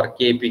ആയിട്ട് വർക്ക്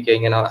ചെയ്യിപ്പിക്കുക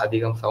ഇങ്ങനെ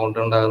അധികം സൗണ്ട്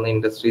ഉണ്ടാകുന്ന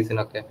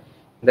ഇൻഡസ്ട്രീസിനൊക്കെ,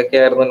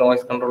 ഇതൊക്കെയായിരുന്നു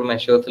നോയിസ് കൺട്രോൾ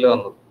മെഷേഴ്സിൽ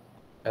വന്നത്.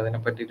 അതിനെ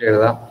പറ്റിയിട്ട്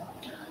എഴുതാം.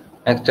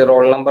 നെക്സ്റ്റ്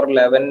റോൾ നമ്പർ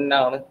 11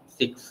 ആണ്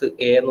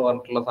 6A എന്ന്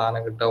പറഞ്ഞിട്ടുള്ള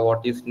സാധനം കിട്ടുക.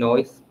 What is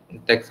noise?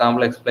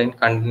 Example explain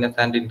continuous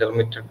and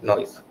intermediate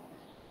noise.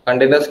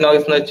 Continuous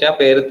noise എന്ന് വെച്ചാൽ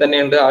പേര്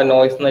തന്നെയുണ്ട്. ആ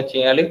നോയിസ് എന്ന് വെച്ച്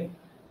കഴിഞ്ഞാൽ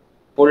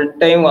ഫുൾ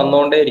ടൈം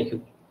വന്നുകൊണ്ടേ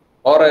ഇരിക്കും,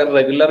 ഓർ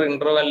റെഗുലർ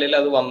ഇന്റർവെല്ലിൽ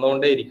അത്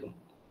വന്നുകൊണ്ടേ ഇരിക്കും.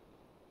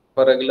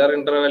 ഇപ്പൊ റെഗുലർ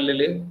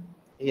ഇന്റർവെല്ലിൽ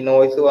ഈ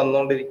നോയിസ്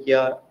വന്നുകൊണ്ടിരിക്കുക,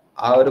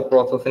 ആ ഒരു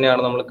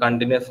പ്രോസസ്സിനെയാണ് നമ്മൾ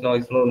കണ്ടിന്യൂസ്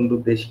നോയിസ് കൊണ്ട്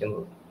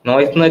ഉദ്ദേശിക്കുന്നത്.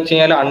 നോയിസ് എന്ന് വെച്ച്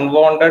കഴിഞ്ഞാൽ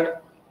അൺവാണ്ടഡ്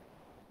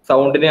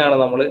സൗണ്ടിനെയാണ്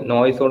നമ്മൾ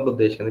നോയിസ് കൊണ്ട്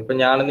ഉദ്ദേശിക്കുന്നത്. ഇപ്പൊ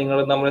ഞാൻ നിങ്ങൾ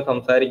നമ്മൾ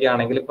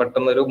സംസാരിക്കുകയാണെങ്കിൽ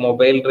പെട്ടെന്ന് ഒരു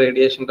മൊബൈൽ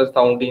റേഡിയേഷന്റെ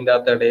സൗണ്ട് ഇതിൻ്റെ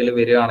അകത്ത് ഇടയിൽ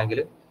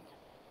വരികയാണെങ്കിൽ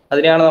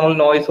അതിനെയാണ് നമ്മൾ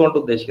നോയിസ് കൊണ്ട്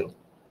ഉദ്ദേശിക്കുന്നത്.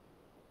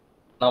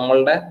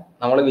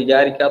 നമ്മൾ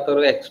വിചാരിക്കാത്ത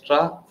ഒരു എക്സ്ട്രാ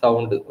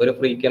സൗണ്ട്, ഒരു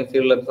ഫ്രീക്വൻസി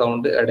ഉള്ള ഒരു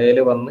സൗണ്ട് ഇടയിൽ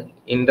വന്ന്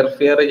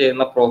ഇന്റർഫിയർ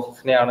ചെയ്യുന്ന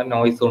പ്രോസസ്സിനെയാണ്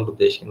നോയിസ് കൊണ്ട്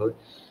ഉദ്ദേശിക്കുന്നത്.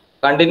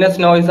 കണ്ടിന്യൂസ്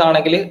നോയിസ്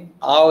ആണെങ്കിൽ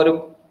ആ ഒരു,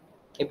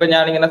 ഇപ്പൊ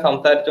ഞാനിങ്ങനെ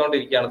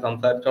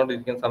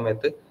സംസാരിച്ചുകൊണ്ടിരിക്കുന്ന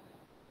സമയത്ത്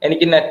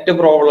എനിക്ക് നെറ്റ്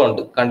പ്രോബ്ലം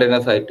ഉണ്ട്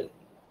കണ്ടിന്യൂസ് ആയിട്ട്.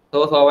 സോ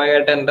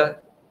സ്വാഭാവികമായിട്ട് എൻ്റെ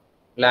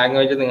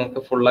ലാംഗ്വേജ്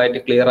നിങ്ങൾക്ക് ഫുൾ ആയിട്ട്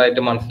ക്ലിയർ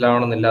ആയിട്ട്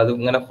മനസ്സിലാവണമെന്നില്ല. അത്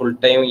ഇങ്ങനെ ഫുൾ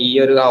ടൈം ഈ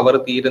ഒരു അവർ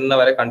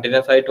തീരുന്നവരെ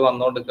കണ്ടിന്യൂസ് ആയിട്ട്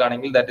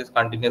വന്നുകൊണ്ടിരിക്കുകയാണെങ്കിൽ that is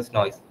continuous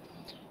noise.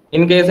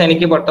 In case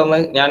എനിക്ക് പെട്ടെന്ന്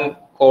ഞാൻ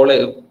കോള്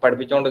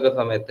പഠിപ്പിച്ചുകൊണ്ടിരിക്കുന്ന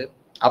സമയത്ത്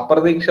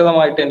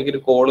അപ്രതീക്ഷിതമായിട്ട് എനിക്കൊരു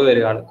കോള്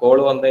വരികയാണ്.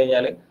 കോള് വന്നു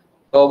കഴിഞ്ഞാൽ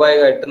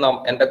സ്വാഭാവികമായിട്ട്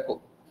എൻ്റെ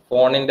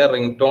ഫോണിന്റെ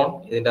റിംഗ് ടോൺ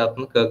ഇതിൻ്റെ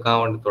അകത്തുനിന്ന് കേൾക്കാൻ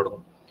വേണ്ടി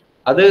തുടങ്ങും.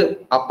 അത്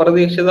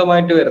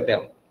അപ്രതീക്ഷിതമായിട്ട്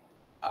വരുന്നതാണ്,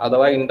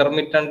 അഥവാ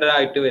ഇന്റർമിറ്റന്റ്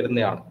ആയിട്ട്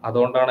വരുന്നതാണ്.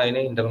 അതുകൊണ്ടാണ്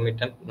അതിന്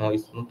ഇന്റർമിറ്റന്റ്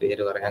നോയിസ് എന്ന്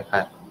പേര് പറയാൻ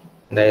കാരണം.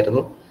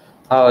 എന്തായിരുന്നു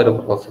ആ ഒരു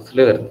പ്രോസസ്സിൽ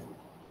വരുന്നത്.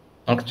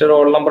 നെക്സ്റ്റ്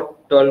റോൾ നമ്പർ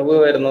 12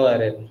 വരുന്നത്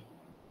ആരായിരുന്നു?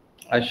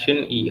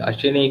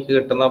 അശ്വിൻ ഇക്ക്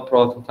കിട്ടുന്ന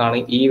പ്രോസസ്സാണ്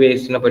ഈ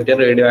വേസ്റ്റിനെ പറ്റി,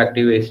 റേഡിയോ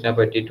ആക്റ്റീവ് വേസ്റ്റിനെ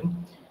പറ്റിയിട്ടും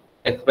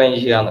എക്സ്പ്ലെയിൻ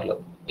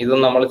ചെയ്യാന്നുള്ളത്. ഇതും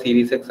നമ്മൾ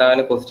സീരീസ്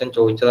എക്സാമിന് ക്വസ്റ്റ്യൻ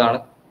ചോദിച്ചതാണ്.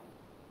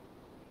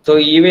 സോ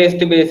ഈ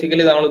വേസ്റ്റ്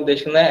ബേസിക്കലി നമ്മൾ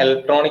ഉദ്ദേശിക്കുന്ന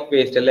ഇലക്ട്രോണിക്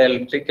വേസ്റ്റ് അല്ലെ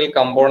ഇലക്ട്രിക്കൽ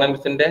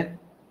കമ്പോണൻസിന്റെ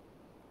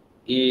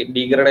ഈ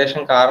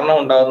ഡീഗ്രഡേഷൻ കാരണം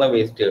ഉണ്ടാകുന്ന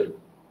വേസ്റ്റുകൾ.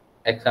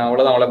 എക്സാമ്പിൾ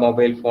നമ്മളെ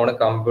മൊബൈൽ ഫോൺ,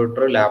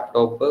 കമ്പ്യൂട്ടർ,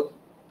 ലാപ്ടോപ്പ്,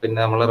 പിന്നെ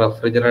നമ്മളെ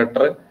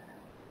റെഫ്രിജറേറ്റർ,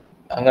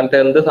 അങ്ങനത്തെ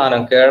എന്ത്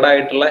സാധനം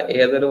കേടായിട്ടുള്ള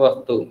ഏതൊരു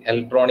വസ്തുവും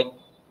ഇലക്ട്രോണിക്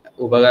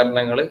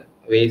ഉപകരണങ്ങൾ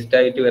വേസ്റ്റ്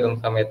ആയിട്ട് വരുന്ന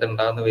സമയത്ത്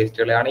ഉണ്ടാകുന്ന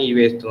വേസ്റ്റുകളെയാണ് ഈ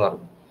വേസ്റ്റ് എന്ന്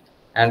പറയുന്നത്.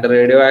 ആൻഡ്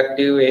റേഡിയോ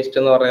ആക്റ്റീവ് വേസ്റ്റ്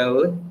എന്ന്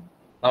പറയുന്നത്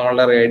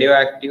നമ്മളുടെ റേഡിയോ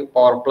ആക്റ്റീവ്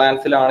പവർ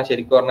പ്ലാന്റ്സിലാണ്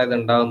ശരിക്കും പറഞ്ഞത്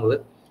ഉണ്ടാകുന്നത്.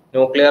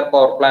 ന്യൂക്ലിയർ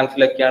പവർ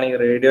പ്ലാന്റ്സിലൊക്കെയാണ് ഈ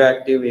റേഡിയോ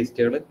ആക്റ്റീവ്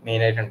വേസ്റ്റുകൾ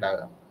മെയിൻ ആയിട്ട്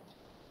ഉണ്ടാകുക.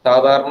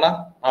 സാധാരണ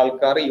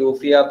ആൾക്കാർ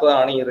യൂസ്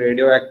ചെയ്യാത്തതാണ് ഈ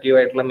റേഡിയോ ആക്റ്റീവ്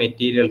ആയിട്ടുള്ള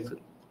മെറ്റീരിയൽസ്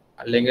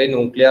അല്ലെങ്കിൽ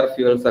ന്യൂക്ലിയർ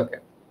ഫ്യൂവൽസ് ഒക്കെ.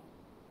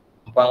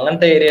 അപ്പൊ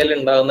അങ്ങനത്തെ ഏരിയയിൽ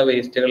ഉണ്ടാകുന്ന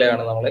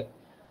വേസ്റ്റുകളെയാണ് നമ്മൾ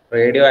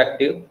റേഡിയോ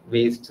ആക്റ്റീവ്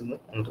വേസ്റ്റ്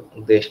എന്ന്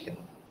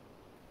ഉദ്ദേശിക്കുന്നത്.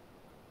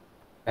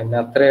 പിന്നെ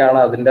അത്രയാണ്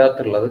അതിൻ്റെ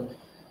അകത്തുള്ളത്.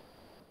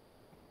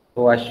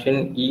 അപ്പോൾ അശ്വിൻ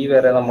ഈ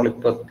വരെ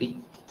നമ്മളിപ്പോ എത്തി.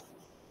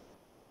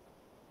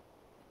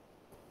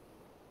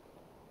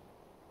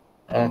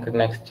 നമുക്ക്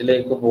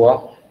നെക്സ്റ്റിലേക്ക്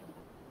പോവാം.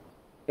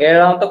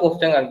 7ാമത്തെ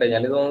ക്വസ്റ്റ്യൻ കണ്ടു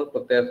കഴിഞ്ഞാൽ ഇതൊന്ന്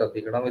പ്രത്യേകം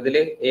ശ്രദ്ധിക്കണം. ഇതിൽ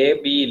A,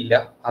 B ഇല്ല,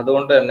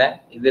 അതുകൊണ്ട് തന്നെ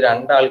ഇത്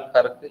 2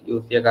 ആൾക്കാർക്ക്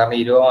യൂസ് ചെയ്യാം, കാരണം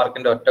 20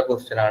 മാർക്കിന്റെ ഒറ്റ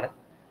ക്വസ്റ്റ്യൻ ആണ്.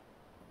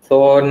 So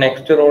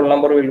next roll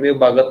number will be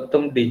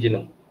ഭഗത്തും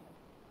ഡിജിനും.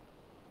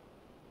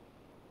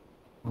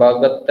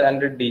 Bhagat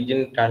and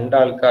Dijin 2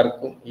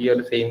 ആൾക്കാർക്കും ഈ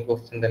ഒരു സെയിം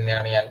ക്വസ്റ്റ്യൻ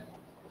തന്നെയാണ് ഞാൻ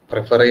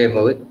പ്രിഫർ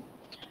ചെയ്യുന്നത്.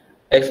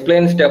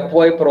 Explain step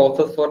Y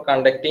process for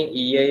conducting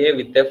EIA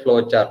with a flow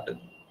chart.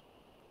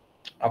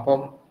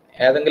 അപ്പം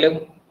ഏതെങ്കിലും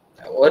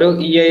ഒരു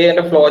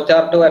EIA ഫ്ലോ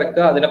ചാർട്ട്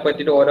വരക്കുക, അതിനെ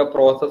പറ്റിയിട്ട് ഓരോ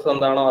പ്രോസസ്സ്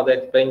എന്താണോ അത്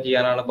എക്സ്പ്ലെയിൻ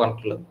ചെയ്യാനാണ്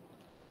പറഞ്ഞിട്ടുള്ളത്.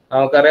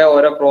 നമുക്കറിയാം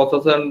ഓരോ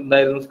പ്രോസസ്സ്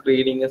എന്തായിരുന്നു,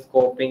 സ്ക്രീനിങ്,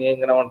 സ്കോപ്പിങ്,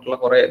 ഇങ്ങനെ പറഞ്ഞിട്ടുള്ള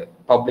കുറെ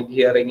പബ്ലിക്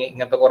ഹിയറിങ്,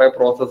 ഇങ്ങനത്തെ കുറെ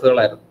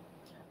പ്രോസസ്സുകളായിരുന്നു.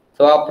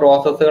 സോ ആ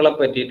പ്രോസസ്സുകളെ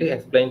പറ്റിയിട്ട്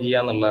എക്സ്പ്ലെയിൻ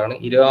ചെയ്യാന്നുള്ളതാണ്.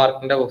 20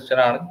 മാർക്കിന്റെ ക്വസ്റ്റ്യൻ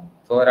ആണ്.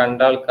 സോ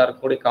 2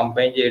 ആൾക്കാർക്ക് കൂടി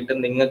കമ്പൈൻ ചെയ്തിട്ട്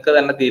നിങ്ങൾക്ക്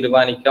തന്നെ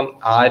തീരുമാനിക്കാം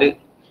ആര്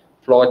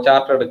ഫ്ലോ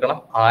ചാർട്ട് എടുക്കണം,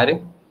 ആര്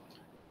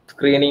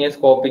സ്ക്രീനിങ്,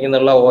 സ്കോപ്പിംഗ്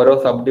എന്നുള്ള ഓരോ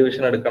സബ്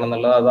ഡിവിഷൻ എടുക്കണം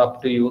എന്നുള്ളത്. അത് അപ്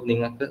ടു യു,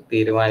 നിങ്ങൾക്ക്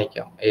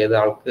തീരുമാനിക്കാം ഏത്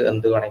ആൾക്ക്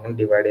എന്ത് വേണമെങ്കിലും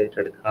ഡിവൈഡ് ചെയ്തിട്ട്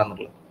എടുക്കണം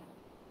എന്നുള്ളത്.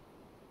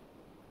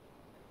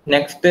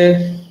 നെക്സ്റ്റ്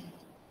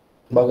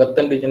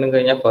ഭഗത്തും ഡിജിനും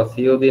കഴിഞ്ഞാൽ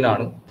ഫസിയുദ്ദീൻ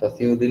ആണ്.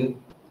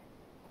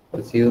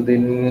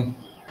 ഫസിയുദ്ദീൻ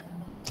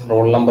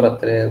റോൾ നമ്പർ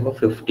എത്രയായിരുന്നു?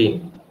 15.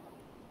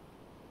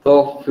 സോ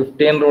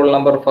 15 റോൾ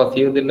നമ്പർ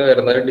ഫസിയുദ്ദീന്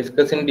വരുന്നത്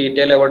discuss in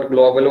detail about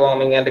global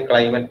warming and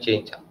climate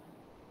change.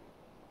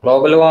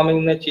 Global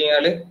warming എന്ന് വെച്ച്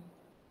കഴിഞ്ഞാൽ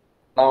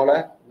നമ്മളെ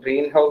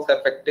ഗ്രീൻ ഹൗസ്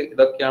എഫക്റ്റ്,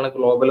 ഇതൊക്കെയാണ്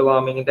ഗ്ലോബൽ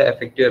വാർമിങ്ങിന്റെ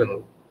എഫക്റ്റ്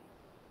വരുന്നത്.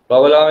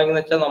 ഗ്ലോബൽ വാർമിംഗ്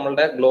എന്ന് വെച്ചാൽ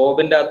നമ്മളുടെ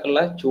ഗ്ലോബിന്റെ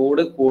അകത്തുള്ള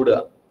ചൂട് കൂടുക,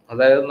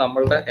 അതായത്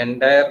നമ്മളുടെ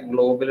എൻറ്റയർ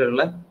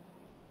ഗ്ലോബിലുള്ള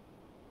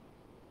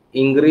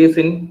ഇൻക്രീസ്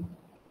ഇൻ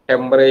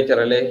ടെമ്പറേച്ചർ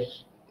അല്ലെ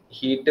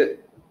ഹീറ്റ്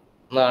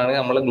എന്നാണ്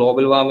നമ്മൾ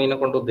ഗ്ലോബൽ വാർമിങ്ങിനെ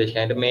കൊണ്ട്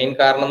ഉദ്ദേശിക്കുന്നത്. അതിന്റെ മെയിൻ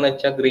കാരണം എന്ന്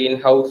വെച്ചാൽ ഗ്രീൻ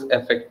ഹൗസ്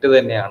എഫക്റ്റ്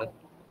തന്നെയാണ്.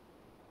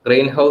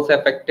 ഗ്രീൻ ഹൗസ്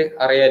എഫക്റ്റ്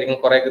അറിയായിരിക്കും.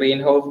 കുറെ ഗ്രീൻ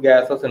ഹൗസ്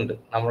ഗ്യാസസ് ഉണ്ട്.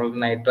 നമ്മൾ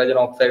നൈട്രജൻ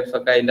ഓക്സൈഡ്സ്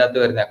ഒക്കെ അതിൻ്റെ അകത്ത്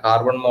വരുന്ന,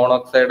 കാർബൺ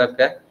മോണോക്സൈഡ്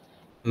ഒക്കെ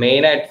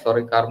മെയിൻ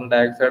ആയിട്ട്, കാർബൺ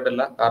ഡയോക്സൈഡ്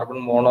അല്ല, കാർബൺ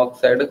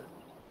മോണോക്സൈഡ്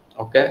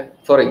ഒക്കെ,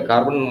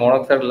 കാർബൺ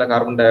മോണോക്സൈഡ് അല്ല,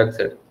 കാർബൺ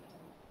ഡയോക്സൈഡ്,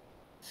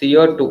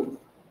 CO2,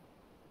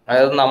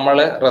 അതായത് നമ്മൾ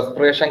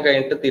റെസ്പിറേഷൻ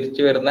കഴിഞ്ഞിട്ട്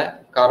തിരിച്ചു വരുന്ന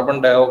കാർബൺ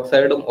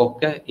ഡയോക്സൈഡും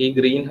ഒക്കെ ഈ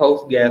ഗ്രീൻ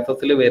ഹൗസ്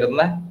ഗ്യാസസിൽ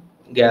വരുന്ന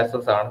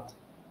ഗ്യാസസ് ആണ്.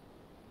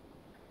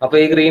 അപ്പൊ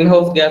ഈ ഗ്രീൻ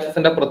ഹൗസ്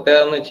ഗ്യാസസിന്റെ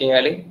പ്രത്യേകത എന്ന് വെച്ച്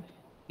കഴിഞ്ഞാൽ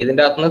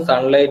ഇതിന്റെ അകത്തുനിന്ന്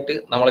സൺലൈറ്റ്,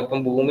 നമ്മളിപ്പം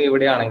ഭൂമി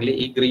ഇവിടെയാണെങ്കിൽ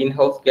ഈ ഗ്രീൻ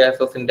ഹൗസ്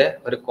ഗ്യാസസിന്റെ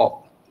ഒരു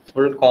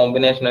ഫുൾ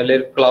കോമ്പിനേഷൻ, അല്ലെങ്കിൽ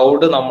ഒരു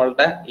ക്ലൗഡ്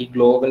നമ്മളുടെ ഈ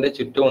ഗ്ലോബിന്റെ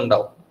ചുറ്റും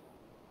ഉണ്ടാവും.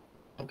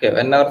 Okay,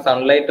 whenever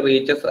sunlight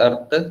reaches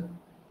earth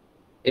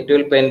it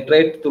will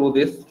penetrate through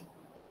this.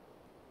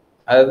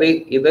 അതായത്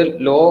ഇത്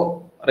ലോ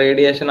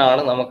റേഡിയേഷൻ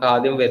ആണ് നമുക്ക്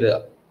ആദ്യം വരിക.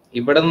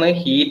 ഇവിടെ നിന്ന്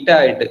ഹീറ്റ്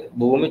ആയിട്ട്,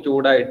 ഭൂമി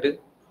ചൂടായിട്ട്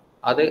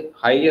അത്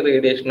ഹൈ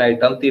റേഡിയേഷൻ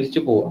ആയിട്ടാണ്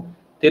തിരിച്ചു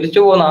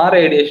പോകുന്ന ആ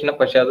റേഡിയേഷനെ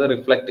പക്ഷെ അത്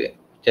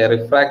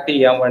റിഫ്രാക്ട്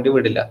ചെയ്യാൻ വേണ്ടി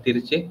വിടില്ല,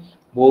 തിരിച്ച്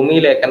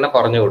ഭൂമിയിലേക്ക് തന്നെ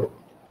പറഞ്ഞു വിടും.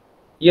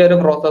 ഈ ഒരു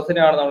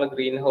പ്രോസസ്സിനാണ് നമ്മൾ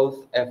ഗ്രീൻ ഹൗസ്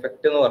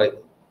എഫക്റ്റ് എന്ന്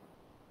പറയുന്നത്.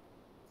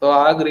 സോ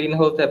ആ ഗ്രീൻ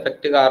ഹൗസ്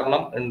എഫക്റ്റ്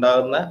കാരണം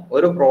ഉണ്ടാകുന്ന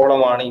ഒരു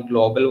പ്രോബ്ലമാണ് ഈ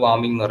ഗ്ലോബൽ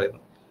വാർമിംഗ് എന്ന്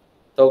പറയുന്നത്.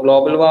 സോ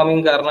ഗ്ലോബൽ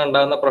വാർമിംഗ് കാരണം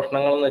ഉണ്ടാകുന്ന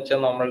പ്രശ്നങ്ങൾ എന്ന്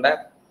വെച്ചാൽ നമ്മളുടെ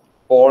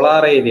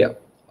പോളാർ ഏരിയ,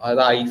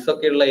 അതായത്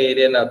ഐസൊക്കെ ഉള്ള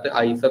ഏരിയനകത്ത്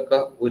ഐസൊക്കെ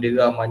ഉരുക,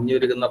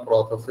 മഞ്ഞുരുകുന്ന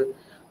പ്രോസസ്സ്,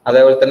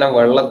 അതേപോലെ തന്നെ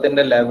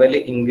വെള്ളത്തിന്റെ ലെവൽ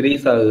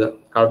ഇൻക്രീസ് ആവുക,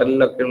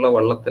 കടലിലൊക്കെയുള്ള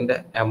വെള്ളത്തിന്റെ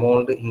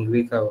എമൗണ്ട്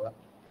ഇൻക്രീസ് ആവുക.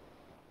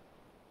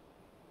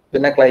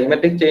 പിന്നെ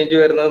ക്ലൈമറ്റിക് ചേഞ്ച്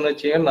വരുന്നതെന്ന്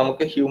വെച്ച് കഴിഞ്ഞാൽ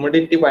നമുക്ക്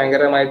ഹ്യൂമിഡിറ്റി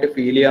ഭയങ്കരമായിട്ട്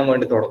ഫീൽ ചെയ്യാൻ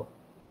വേണ്ടി തുടങ്ങും.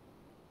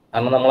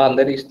 കാരണം നമ്മൾ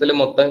അന്തരീക്ഷത്തിൽ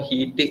മൊത്തം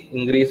ഹീറ്റ്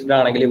ഇൻക്രീസ്ഡ്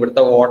ആണെങ്കിൽ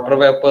ഇവിടുത്തെ വാട്ടർ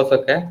വേപ്പേഴ്സ്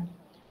ഒക്കെ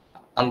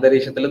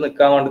അന്തരീക്ഷത്തിൽ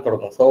നിൽക്കാൻ വേണ്ടി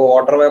തുടങ്ങും. സോ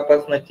വാട്ടർ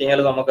വേപ്പേഴ്സ് എന്ന് വെച്ച്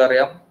കഴിഞ്ഞാൽ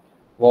നമുക്കറിയാം,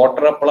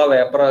 വാട്ടർ എപ്പോഴാണ്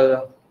വേപ്പർ ആകുക?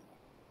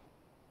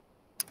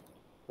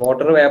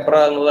 വാട്ടർ വേപ്പർ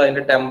ആകുന്നത്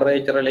അതിന്റെ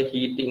ടെമ്പറേച്ചർ അല്ലെങ്കിൽ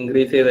ഹീറ്റ്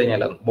ഇൻക്രീസ് ചെയ്ത്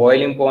കഴിഞ്ഞാൽ,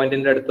 ബോയിലിംഗ്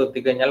പോയിന്റിന്റെ അടുത്ത്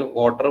എത്തിക്കഴിഞ്ഞാൽ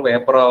വാട്ടർ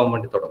വേപ്പർ ആവാൻ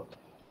വേണ്ടി തുടങ്ങും.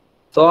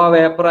 സോ ആ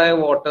വേപ്പറായ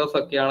വാട്ടേഴ്സ്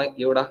ഒക്കെയാണ്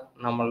ഇവിടെ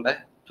നമ്മളുടെ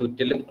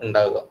ചുറ്റിലും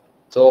ഉണ്ടാകുക.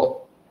 സോ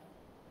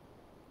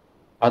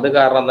അത്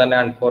കാരണം തന്നെ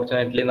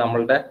അൺഫോർച്ചുനേറ്റ്ലി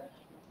നമ്മളുടെ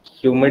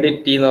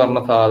ഹ്യൂമിഡിറ്റി എന്ന് പറഞ്ഞ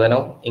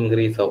സാധനം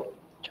ഇൻക്രീസ് ആവും.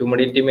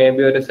 ഹ്യൂമിഡിറ്റി മേ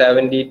ബി ഒരു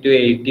 70 to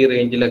 80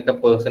 റേഞ്ചിലൊക്കെ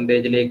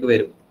പെർസെൻറ്റേജിലേക്ക്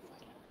വരും.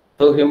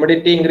 സോ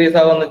ഹ്യൂമിഡിറ്റി ഇൻക്രീസ്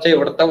ആവുമെന്ന് വെച്ചാൽ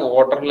ഇവിടുത്തെ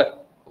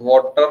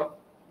വാട്ടർ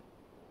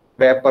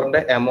വേപ്പറിന്റെ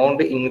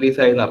എമൗണ്ട് ഇൻക്രീസ്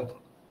ആയി നടത്തും.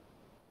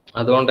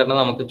 അതുകൊണ്ട് തന്നെ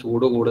നമുക്ക്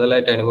ചൂട്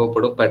കൂടുതലായിട്ട്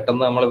അനുഭവപ്പെടും,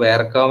 പെട്ടെന്ന് നമ്മൾ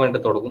വേർക്കാൻ വേണ്ടി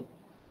തുടങ്ങും.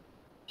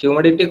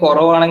 ഹ്യൂമിഡിറ്റി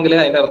കുറവാണെങ്കിൽ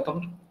അതിന്റെ അർത്ഥം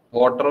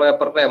വാട്ടർ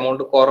വേപ്പറിന്റെ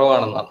എമൗണ്ട്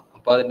കുറവാണെന്നാണ്.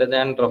 അപ്പൊ അതിന്റെ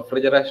ഞാൻ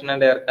റെഫ്രിജറേഷൻ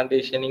ആൻഡ് എയർ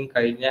കണ്ടീഷനിങ്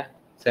കഴിഞ്ഞ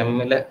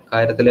സെമ്മിലെ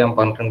കാര്യത്തിൽ ഞാൻ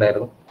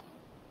പറഞ്ഞിട്ടുണ്ടായിരുന്നു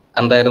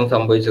എന്തായിരുന്നു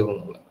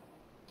സംഭവിച്ചതെന്നുള്ളത്.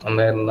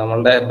 എന്തായിരുന്നു,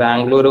 നമ്മളുടെ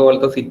ബാംഗ്ലൂർ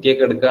പോലത്തെ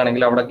സിറ്റിയൊക്കെ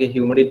എടുക്കുകയാണെങ്കിൽ അവിടേക്ക്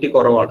ഹ്യൂമിഡിറ്റി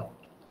കുറവാണ്.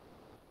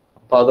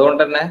 അപ്പൊ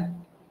അതുകൊണ്ട് തന്നെ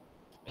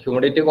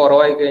ഹ്യൂമിഡിറ്റി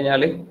കുറവായി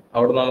കഴിഞ്ഞാൽ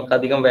അവിടെ നമുക്ക്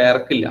അധികം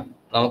വേർക്കില്ല.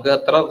 നമുക്ക്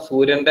അത്ര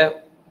സൂര്യന്റെ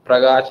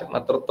പ്രകാശം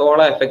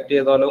എത്രത്തോളം എഫക്ട്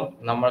ചെയ്താലും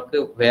നമ്മൾക്ക്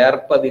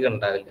വേർപ്പ് അധികം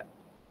ഉണ്ടാവില്ല.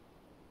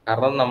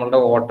 കാരണം നമ്മളുടെ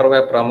വാട്ടർ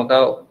വേപ്പർ നമുക്ക്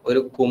ആ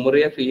ഒരു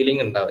കുമുറിയ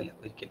ഫീലിംഗ് ഉണ്ടാവില്ല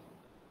ഒരിക്കലും.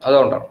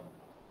 അതുകൊണ്ടാണ്.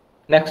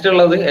 നെക്സ്റ്റ്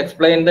ഉള്ളത്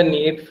explain the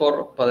need for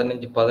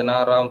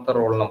 16ാമത്തെ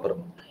roll number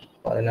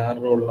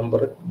 16 roll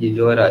number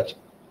ജിജോരാജ്.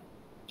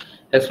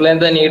 Explain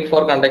the need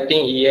for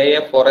conducting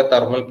EIA four A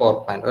thermal power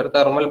plant. ഒരു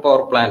തെർമൽ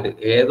പവർ പ്ലാന്റ്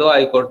ഏതോ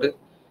ആയിക്കോട്ടെ,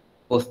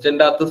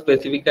 ക്വസ്റ്റ്യൻ്റെ അകത്ത്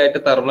സ്പെസിഫിക് ആയിട്ട്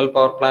തെർമൽ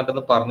പവർ പ്ലാന്റ്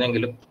എന്ന്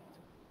പറഞ്ഞെങ്കിലും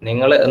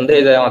നിങ്ങൾ എന്ത്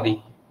ചെയ്താൽ മതി,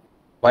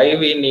 Y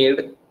we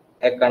need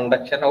A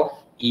conduction of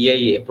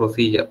EIA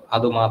procedure,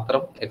 അത്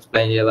മാത്രം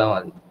എക്സ്പ്ലെയിൻ ചെയ്താൽ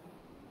മതി.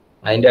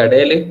 അതിന്റെ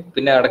ഇടയിൽ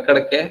പിന്നെ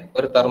ഇടക്കിടയ്ക്ക്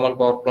ഒരു തെർമൽ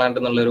പവർ പ്ലാന്റ്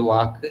എന്നുള്ളൊരു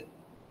വാക്ക്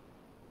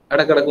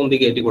ഇടക്കിടക്ക് ഉന്തി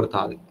കയറ്റി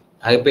കൊടുത്താൽ മതി.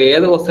 അതിപ്പോ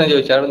ഏത് ക്വസ്റ്റ്യൻ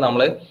ചോദിച്ചാലും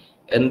നമ്മൾ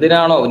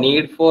എന്തിനാണോ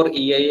നീഡ് ഫോർ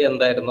EIA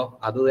എന്തായിരുന്നോ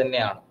അത്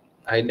തന്നെയാണ്.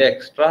 അതിന്റെ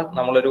എക്സ്ട്രാ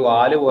നമ്മളൊരു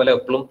വാല് പോലെ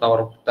എപ്പോഴും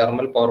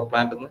തെർമൽ പവർ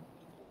പ്ലാന്റ് എന്ന്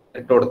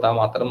ഇട്ട് കൊടുത്താൽ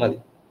മാത്രം മതി.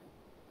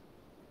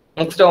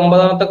 Next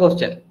 9ാമത്തെ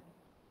question,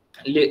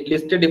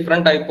 list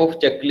different type of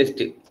cheque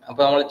list. അപ്പൊ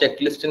നമ്മൾ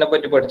ചെക്ക് ലിസ്റ്റിനെ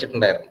പറ്റി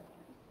പഠിച്ചിട്ടുണ്ടായിരുന്നു,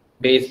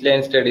 base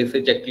line studies,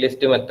 check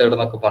list method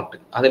എന്നൊക്കെ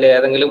പറഞ്ഞിട്ട്.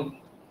 അതിലേതെങ്കിലും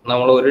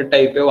നമ്മൾ ഒരു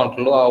ടൈപ്പേ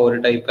പറഞ്ഞിട്ടുള്ളൂ, ആ ഒരു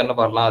ടൈപ്പ് തന്നെ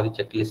പറഞ്ഞാൽ മതി.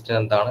 ചെക്ക് ലിസ്റ്റ്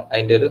എന്താണ്,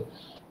 അതിന്റെ ഒരു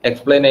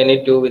explain any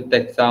two with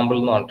example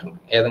എന്ന് പറഞ്ഞിട്ടുണ്ട്.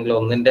 ഏതെങ്കിലും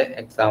ഒന്നിന്റെ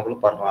എക്സാമ്പിൾ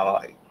പറഞ്ഞാൽ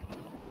മതി.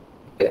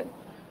 ഓക്കെ,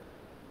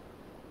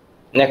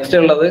 നെക്സ്റ്റ്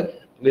ഉള്ളത്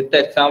with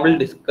example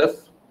discuss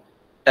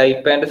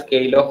type and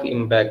scale of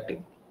impact.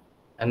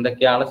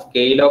 എന്തൊക്കെയാണ്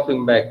സ്കെയിൽ ഓഫ്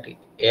ഇമ്പാക്ട്?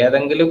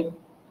 ഏതെങ്കിലും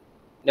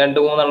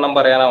 2-3 എണ്ണം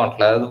പറയാനാ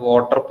പറ്റില്ല. അതായത്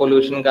വാട്ടർ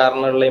പൊല്യൂഷൻ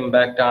കാരണമുള്ള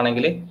ഇമ്പാക്ട്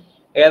ആണെങ്കിൽ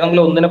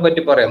ഏതെങ്കിലും ഒന്നിനെ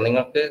പറ്റി പറയാം.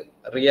 നിങ്ങൾക്ക്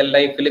റിയൽ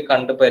ലൈഫിൽ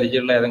കണ്ട്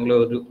പരിചയമുള്ള ഏതെങ്കിലും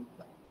ഒരു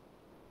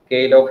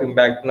സ്കെയിൽ ഓഫ്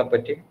ഇമ്പാക്റ്റിനെ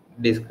പറ്റി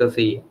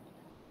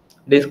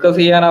ഡിസ്കസ്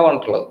ചെയ്യാനാ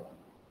പറഞ്ഞിട്ടുള്ളത്.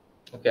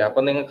 ഓക്കെ, അപ്പൊ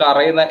നിങ്ങൾക്ക്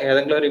അറിയുന്ന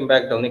ഏതെങ്കിലും ഒരു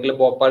ഇമ്പാക്ട്, ഒന്നെങ്കിൽ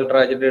ഭോപ്പാൽ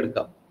ട്രാജഡി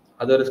എടുക്കാം,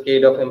 അതൊരു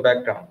സ്കെയിൽ ഓഫ്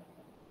ഇമ്പാക്ട് ആണ്.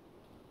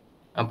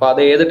 അപ്പൊ അത്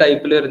ഏത്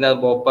ടൈപ്പിൽ വരുന്നത്?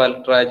 ഭോപ്പാൽ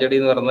ട്രാജഡി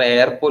എന്ന് പറയുന്നത്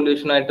എയർ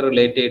പൊല്യൂഷനായിട്ട്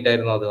റിലേറ്റ്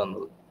ചെയ്തിട്ടായിരുന്നു അത്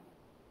വന്നത്.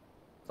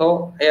 സോ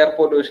എയർ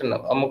പൊല്യൂഷൻ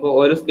നമുക്ക്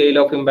ഒരു സ്കെയിൽ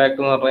ഓഫ് ഇമ്പാക്ട്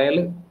എന്ന് പറഞ്ഞാൽ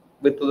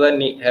with the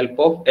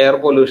help of air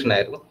pollution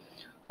ആയിരുന്നു.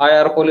 ആ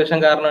എയർ പൊല്യൂഷൻ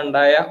കാരണം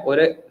ഉണ്ടായ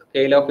ഒരു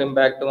സ്കെയിൽ ഓഫ്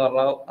ഇമ്പാക്ട് എന്ന്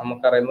പറഞ്ഞാൽ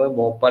നമുക്കറിയുന്നത്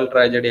ഭോപ്പാൽ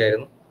ട്രാജഡി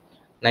ആയിരുന്നു.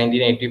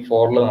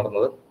 1984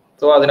 നടന്നത്.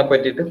 സോ അതിനെ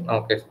പറ്റിയിട്ട്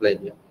നമുക്ക് എക്സ്പ്ലെയിൻ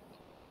ചെയ്യാം.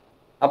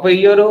 അപ്പൊ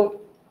ഈ ഒരു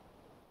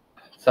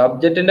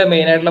സബ്ജക്റ്റിന്റെ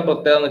മെയിൻ ആയിട്ടുള്ള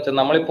പ്രത്യേകത എന്ന് വെച്ചാൽ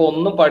നമ്മളിപ്പോ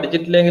ഒന്നും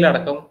പഠിച്ചിട്ടില്ലെങ്കിൽ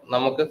അടക്കം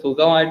നമുക്ക്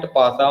സുഖമായിട്ട്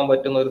പാസ്സാകാൻ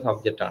പറ്റുന്ന ഒരു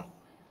സബ്ജക്റ്റ് ആണ്.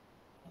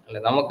 അല്ലെ,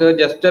 നമുക്ക്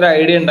ജസ്റ്റ് ഒരു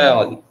ഐഡിയ ഉണ്ടായാൽ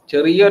മതി,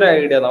 ചെറിയൊരു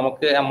ഐഡിയ,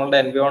 നമുക്ക് നമ്മളുടെ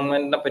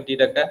എൻവയോൺമെന്റിനെ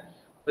പറ്റിയിട്ടൊക്കെ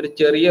ഒരു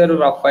ചെറിയൊരു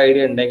റഫ്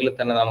ഐഡിയ ഉണ്ടെങ്കിൽ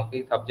തന്നെ നമുക്ക്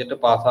ഈ സബ്ജക്റ്റ്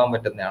പാസ്സാകാൻ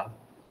പറ്റുന്നതാണ്.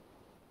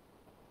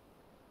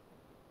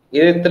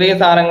 ഇത് ഇത്രയും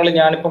സാധനങ്ങൾ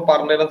ഞാനിപ്പോ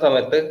പറഞ്ഞിരുന്ന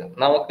സമയത്ത്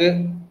നമുക്ക്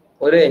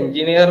ഒരു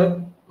എഞ്ചിനീയർ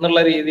എന്നുള്ള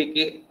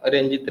രീതിക്ക്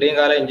ഇത്രയും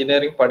കാലം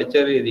എഞ്ചിനീയറിംഗ് പഠിച്ച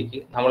ഒരു രീതിക്ക്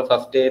നമ്മൾ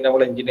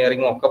സസ്റ്റൈനബിൾ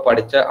എഞ്ചിനീയറിംഗ് ഒക്കെ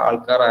പഠിച്ച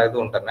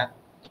ആൾക്കാരായതുകൊണ്ട് തന്നെ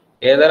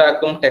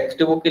ഏതൊരാൾക്കും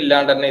ടെക്സ്റ്റ് ബുക്ക്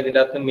ഇല്ലാണ്ട് തന്നെ ഇതിൻ്റെ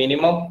അകത്ത്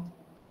മിനിമം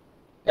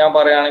ഞാൻ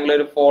പറയുകയാണെങ്കിൽ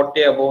ഒരു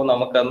 40 അബോവ്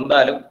നമുക്ക്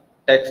എന്തായാലും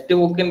ടെക്സ്റ്റ്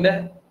ബുക്കിന്റെ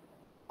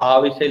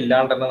ആവശ്യം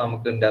ഇല്ലാണ്ട് തന്നെ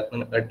നമുക്ക് ഇതിൻ്റെ അകത്ത്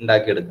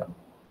ഉണ്ടാക്കിയെടുക്കാം.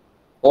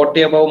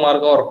 40 അബോവ്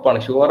മാർക്ക് ഉറപ്പാണ്,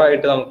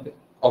 ഷുവറായിട്ട് നമുക്ക്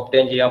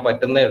ഒബ്റ്റെയിൻ ചെയ്യാൻ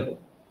പറ്റുന്നേ ഉള്ളൂ.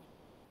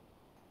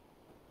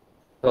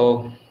 സോ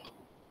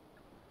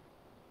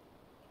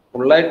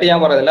ഫുള്ളായിട്ട് ഞാൻ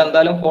പറയുന്നില്ല,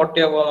 എന്തായാലും 40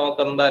 അബോവ്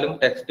നമുക്ക് എന്തായാലും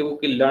ടെക്സ്റ്റ്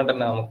ബുക്ക് ഇല്ലാണ്ട്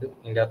തന്നെ നമുക്ക്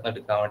ഇതിൻ്റെ അകത്ത്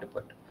എടുക്കാൻ വേണ്ടി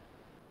പറ്റും.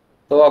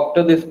 So up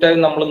to this time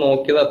നമ്മൾ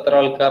നോക്കിയത് എത്ര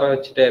ആൾക്കാരെ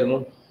വെച്ചിട്ടായിരുന്നു?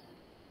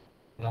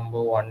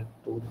 നമ്പർ 1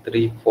 2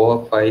 3 4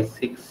 5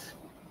 6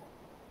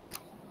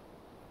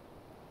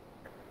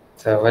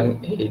 7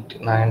 8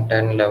 9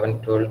 10 11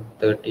 12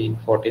 13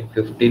 14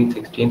 15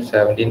 16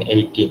 17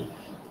 18.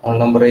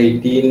 നമ്പർ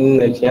 18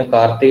 എന്ന് വെച്ച് കഴിഞ്ഞാൽ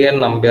കാർത്തികേയൻ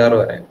നമ്പ്യാർ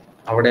വരെ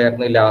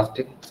അവിടെയായിരുന്നു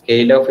ലാസ്റ്റ്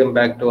സ്കെയിൽ ഓഫ്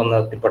ഇമ്പാക്ട് വന്ന്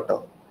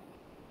എത്തിപ്പെട്ടത്.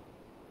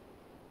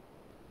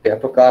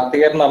 അപ്പൊ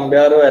കാർത്തികേയൻ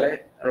നമ്പ്യാർ വരെ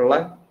ഉള്ള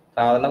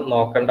സാധനം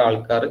നോക്കേണ്ട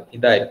ആൾക്കാർ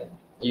ഇതായിരുന്നു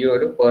ഈ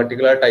ഒരു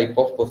particular type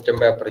of question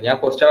paper. ഞാൻ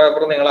ക്വസ്റ്റ്യൻ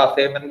പേപ്പർ നിങ്ങൾ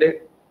അസൈൻമെന്റ്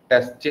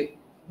ടെസ്റ്റ്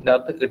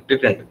ഇതിനകത്ത്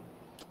ഇട്ടിട്ടുണ്ട്.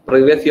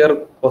 Previous year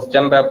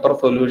question paper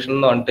solution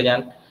എന്ന് പറഞ്ഞിട്ട് ഞാൻ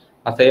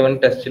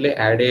അസൈൻമെന്റ് ടെസ്റ്റിൽ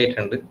ആഡ്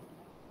ചെയ്തിട്ടുണ്ട്.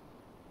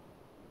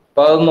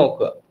 അപ്പൊ അത്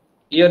നോക്കുക.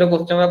 ഈ ഒരു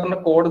ക്വസ്റ്റ്യൻ പേപ്പറിന്റെ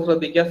കോഡ്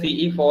ശ്രദ്ധിക്കുക,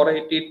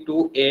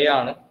 CE482A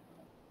ആണ്.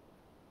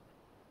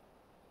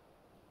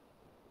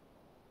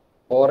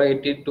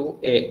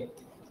 482A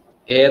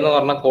എന്ന്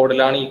പറഞ്ഞ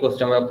കോഡിലാണ് ഈ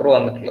ക്വസ്റ്റ്യൻ പേപ്പർ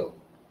വന്നിട്ടുള്ളത്.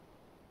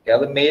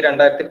 അത് മെയ്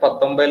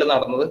 2019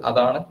 നടന്നത്.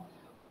 അതാണ്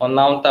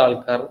ഒന്നാമത്തെ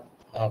ആൾക്കാർ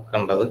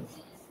നോക്കേണ്ടത്.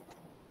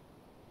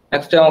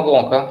 നെക്സ്റ്റ് നമുക്ക്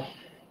നോക്കാം,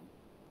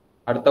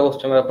 അടുത്ത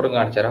ക്വസ്റ്റ്യൻ പേപ്പർ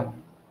കാണിച്ചു തരാം.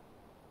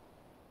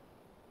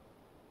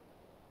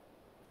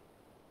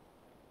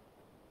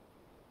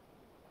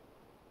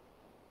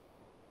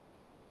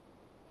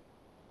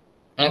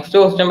 നെക്സ്റ്റ്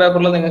ക്വസ്റ്റ്യൻ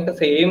പേപ്പറിൽ നിങ്ങൾക്ക്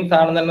സെയിം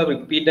സാധനം തന്നെ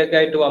റിപ്പീറ്റ് ഒക്കെ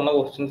ആയിട്ട് വന്ന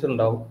ക്വസ്റ്റ്യൻസ്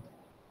ഉണ്ടാവും,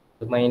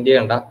 ഇത് മൈൻഡ്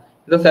ചെയ്യണ്ട.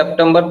 ഇത്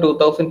സെപ്റ്റംബർ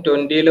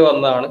 2020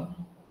 വന്നതാണ്.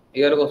 ഈ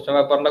ഒരു ക്വസ്റ്റ്യൻ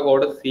പേപ്പറിന്റെ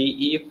കോഡ്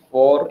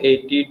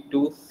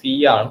CE482C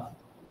ആണ്.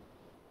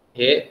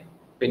 A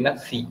പിന്നെ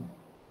C,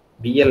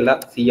 B അല്ല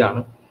C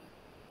ആണ്.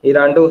 ഈ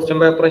രണ്ട് ക്വസ്റ്റ്യൻ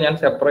പേപ്പർ ഞാൻ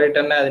സെപ്പറേറ്റ്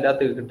തന്നെ അതിൻ്റെ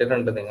അകത്ത്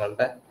ഇട്ടിട്ടുണ്ട്,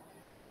 നിങ്ങളുടെ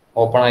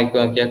ഓപ്പൺ ആക്കി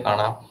നോക്കിയാൽ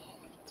കാണാം.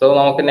 സോ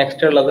നമുക്ക്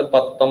നെക്സ്റ്റ് ഉള്ളത്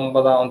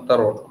 19ാമത്തെ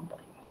roll number.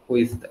 Who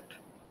is that?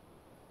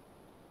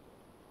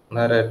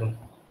 ആരായിരുന്നു?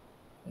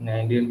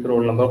 19th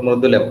roll number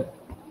മൃദുലം.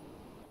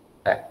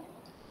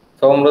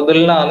 സോ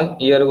മൃദുലിനാണ്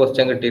ഈ ഒരു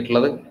ക്വസ്റ്റ്യൻ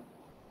കിട്ടിയിട്ടുള്ളത്.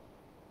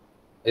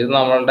 ഇത്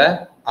നമ്മളുടെ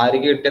ആർക്ക്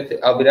കിട്ടിയ,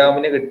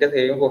 അഭിരാമിന് കിട്ടിയ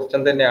സെയിം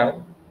ക്വസ്റ്റ്യൻ തന്നെയാണ്.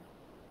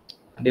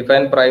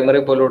 Define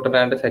primary pollutant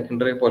and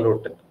secondary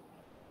pollutant.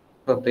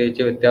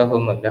 പ്രത്യേകിച്ച്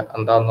വ്യത്യാസമൊന്നുമില്ല,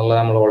 എന്താന്നുള്ളത്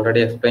നമ്മൾ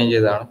ഓൾറെഡി എക്സ്പ്ലെയിൻ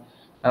ചെയ്തതാണ്.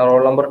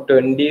 Roll number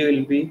 20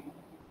 will be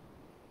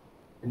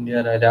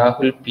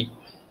Rahul P.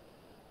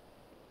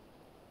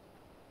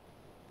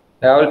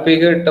 Rahul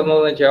പിക്ക്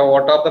കിട്ടുന്നതെന്ന് വെച്ചാൽ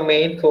what are the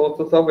main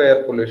sources of air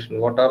pollution,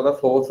 what are the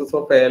sources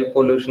of air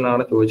pollution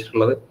ആണ്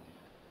ചോദിച്ചിട്ടുള്ളത്.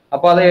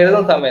 അപ്പൊ അത്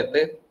എഴുതുന്ന സമയത്ത്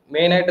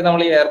മെയിൻ ആയിട്ട്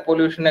നമ്മൾ ഈ എയർ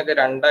പൊല്യൂഷനൊക്കെ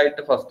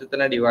രണ്ടായിട്ട് ഫസ്റ്റ്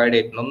തന്നെ ഡിവൈഡ്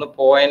ചെയ്തിട്ടുണ്ട്. ഒന്ന്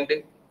പോയിന്റ്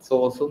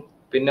സോഴ്സും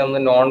പിന്നെ ഒന്ന്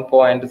നോൺ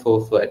പോയിന്റ്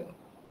സോഴ്സും ആയിരുന്നു,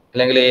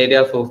 അല്ലെങ്കിൽ ഏരിയ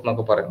സോഴ്സ്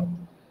എന്നൊക്കെ പറയുന്നത്.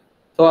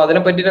 സോ അതിനെ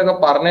പറ്റിയിട്ടൊക്കെ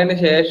പറഞ്ഞതിന്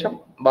ശേഷം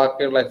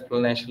ബാക്കിയുള്ള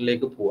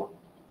എക്സ്പ്ലനേഷനിലേക്ക് പോവാം.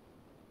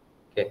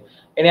 ഓക്കെ,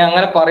 ഇനി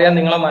അങ്ങനെ പറയാൻ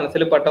നിങ്ങളെ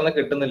മനസ്സിൽ പെട്ടെന്ന്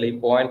കിട്ടുന്നില്ല ഈ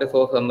പോയിന്റ്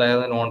സോഴ്സ്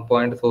എന്തായിരുന്നു, നോൺ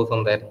പോയിന്റ് സോഴ്സ്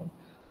എന്തായിരുന്നു.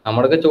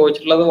 നമ്മളൊക്കെ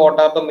ചോദിച്ചിട്ടുള്ളത് what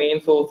are the main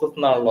sources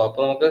എന്നാണല്ലോ. അപ്പൊ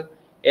നമുക്ക്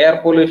എയർ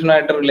പൊല്യൂഷൻ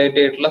ആയിട്ട് റിലേറ്റ്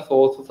ചെയ്തിട്ടുള്ള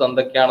സോഴ്സസ്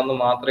എന്തൊക്കെയാണെന്ന്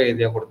മാത്രം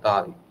എഴുതിയാൽ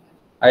കൊടുത്താൽ മതി.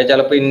 അത്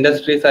ചിലപ്പോൾ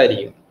ഇൻഡസ്ട്രീസ്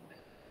ആയിരിക്കും,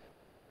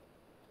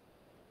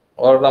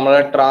 ഓർ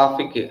നമ്മളെ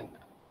ട്രാഫിക്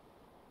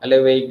അല്ലെ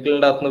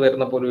വെഹിക്കിളിൻ്റെ അകത്തുനിന്ന്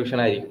വരുന്ന പൊല്യൂഷൻ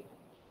ആയിരിക്കും,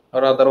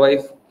 ഓർ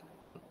അതർവൈസ്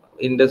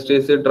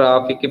ഇൻഡസ്ട്രീസ്,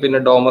 ട്രാഫിക്, പിന്നെ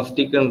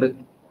ഡൊമസ്റ്റിക് ഉണ്ട്,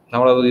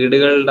 നമ്മളെ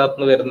വീടുകളുടെ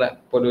അകത്തുനിന്ന് വരുന്ന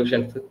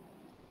പൊല്യൂഷൻസ്.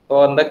 സോ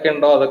എന്തൊക്കെ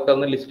ഉണ്ടോ അതൊക്കെ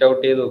ഒന്ന് ലിസ്റ്റ്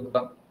ഔട്ട് ചെയ്ത് വെക്കുക.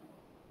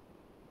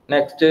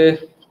 നെക്സ്റ്റ്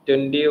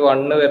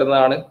 21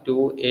 വരുന്നതാണ്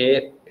 2A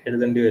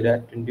എഴുതേണ്ടി വരിക.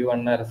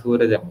 21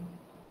 സൂരജം.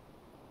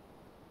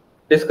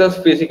 Discuss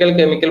physical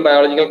chemical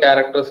biological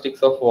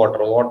characteristics of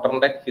water.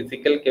 വാട്ടറിന്റെ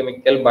physical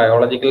chemical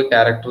biological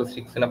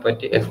ക്യാരക്ടറിസ്റ്റിക്സിനെ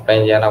പറ്റി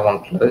എക്സ്പ്ലെയിൻ ചെയ്യാനാണ്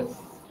വന്നിട്ടുള്ളത്.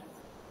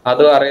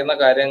 അത് അറിയുന്ന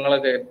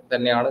കാര്യങ്ങളൊക്കെ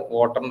തന്നെയാണ്.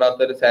 വാട്ടറിൻ്റെ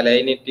അകത്ത് ഒരു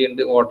സലൈനിറ്റി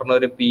ഉണ്ട്, വാട്ടറിന്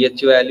ഒരു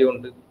pH വാല്യൂ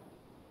ഉണ്ട്,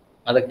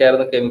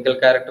 അതൊക്കെയായിരുന്നു കെമിക്കൽ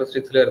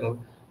ക്യാരക്ടറിസ്റ്റിക്സിൽ വരുന്നത്.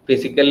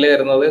 ഫിസിക്കലിൽ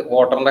വരുന്നത്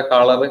വാട്ടറിന്റെ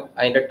കളർ,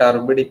 അതിന്റെ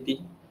ടർബിഡിറ്റി,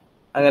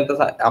 അങ്ങനത്തെ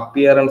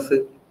അപ്പിയറൻസ്,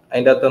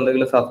 അതിൻ്റെ അകത്ത്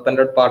എന്തെങ്കിലും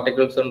സസ്പെൻഡഡ്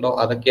പാർട്ടിക്കിൾസ് ഉണ്ടോ,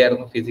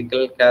 അതൊക്കെയായിരുന്നു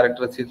ഫിസിക്കൽ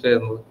ക്യാരക്ടറിസ്റ്റിക്സ്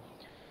വരുന്നത്.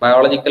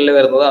 ബയോളജിക്കലിൽ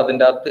വരുന്നത്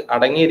അതിൻ്റെ അകത്ത്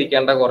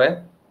അടങ്ങിയിരിക്കേണ്ട കുറെ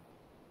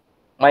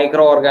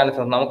മൈക്രോ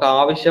ഓർഗാനിസംസ്, നമുക്ക്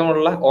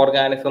ആവശ്യമുള്ള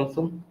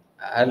ഓർഗാനിസംസും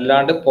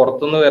അല്ലാണ്ട്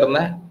പുറത്തുനിന്ന് വരുന്ന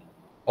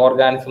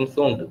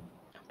ഓർഗാനിസംസും ഉണ്ട്.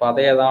 അപ്പൊ അത്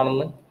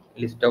ഏതാണെന്ന്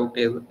ലിസ്റ്റ് ഔട്ട്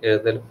ചെയ്ത്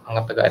എഴുതലും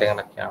അങ്ങനത്തെ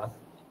കാര്യങ്ങളൊക്കെയാണ്.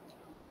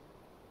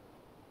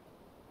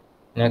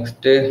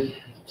 നെക്സ്റ്റ്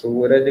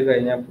സൂരജ്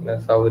കഴിഞ്ഞാൽ പിന്നെ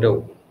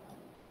സൗരവ്.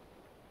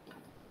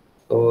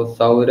 സോ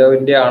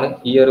സൗരവിന്റെ ആണ്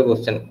ഈ ഒരു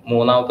ക്വസ്റ്റ്യൻ,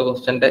 മൂന്നാമത്തെ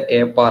ക്വസ്റ്റ്യന്റെ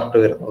എ പാർട്ട്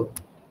വരുന്നത്.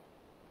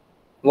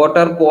 What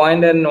are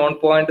point and non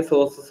point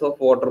sources of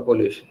water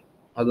pollution?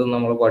 അത്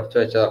നമ്മൾ പഠിച്ചു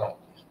വെച്ചതാണ്.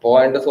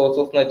 പോയിന്റ്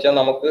സോഴ്സസ് എന്ന് വെച്ചാൽ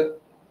നമുക്ക്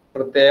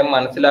പ്രത്യേകം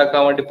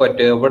മനസ്സിലാക്കാൻ വേണ്ടി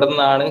പറ്റും എവിടെ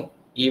നിന്നാണ്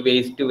ഈ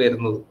വേസ്റ്റ്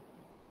വരുന്നത്,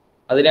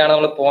 അതിനെയാണ്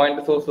നമ്മൾ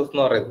പോയിന്റ് സോഴ്സസ്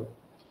എന്ന് പറയുന്നത്.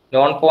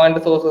 നോൺ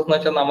പോയിന്റ് സോഴ്സസ് എന്ന്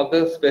വെച്ചാൽ നമുക്ക്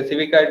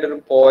സ്പെസിഫിക് ആയിട്ടൊരു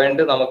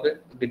പോയിന്റ് നമുക്ക്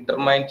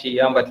ഡിറ്റർമൈൻ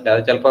ചെയ്യാൻ പറ്റില്ല,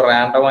 അത് ചിലപ്പോൾ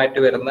റാൻഡം ആയിട്ട്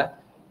വരുന്ന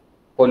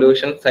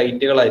പൊല്യൂഷൻ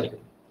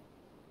സൈറ്റുകളായിരിക്കും.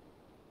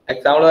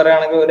 എക്സാമ്പിൾ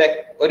പറയുകയാണെങ്കിൽ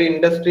ഒരു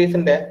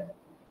ഇൻഡസ്ട്രീസിന്റെ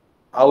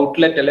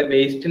ഔട്ട്ലെറ്റ് അല്ലെ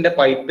വേസ്റ്റിന്റെ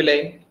പൈപ്പ്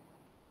ലൈൻ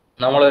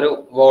നമ്മളൊരു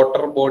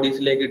വാട്ടർ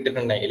ബോഡീസിലേക്ക്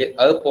ഇട്ടിട്ടുണ്ടെങ്കിൽ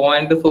അത്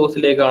പോയിന്റ്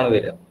സോഴ്സിലേക്കാണ്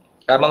വരിക.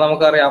 കാരണം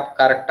നമുക്കറിയാം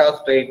കറക്റ്റ് ആ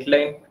സ്ട്രേറ്റ്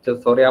ലൈൻ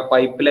ആ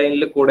പൈപ്പ്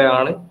ലൈനിൽ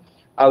കൂടെയാണ്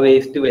ആ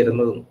വേസ്റ്റ്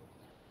വരുന്നത്.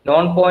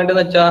 നോൺ പോയിന്റ്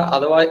എന്ന് വെച്ചാൽ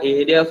അഥവാ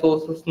ഏരിയ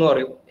സോഴ്സസ് എന്ന്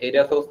പറയും.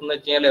 ഏരിയ സോഴ്സ് എന്ന്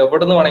വെച്ച് കഴിഞ്ഞാൽ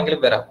എവിടെ നിന്ന് വേണമെങ്കിലും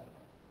വരാം.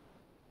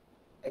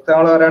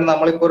 എക്സാമ്പിൾ പറയുകയാണെങ്കിൽ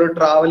നമ്മളിപ്പോൾ ഒരു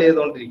ട്രാവൽ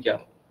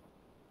ചെയ്തുകൊണ്ടിരിക്കുകയാണ്.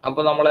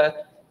 അപ്പൊ നമ്മളെ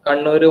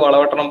കണ്ണൂർ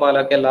വളവട്ടണം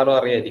പാലമൊക്കെ എല്ലാവരും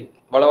അറിയായിരിക്കും.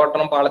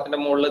 വളവട്ടണം പാലത്തിന്റെ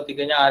മുകളിൽ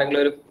എത്തിക്കഴിഞ്ഞാൽ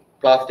ആരെങ്കിലും ഒരു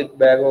പ്ലാസ്റ്റിക്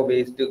ബാഗോ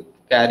വേസ്റ്റ്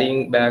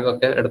ക്യാരിയിങ് ബാഗോ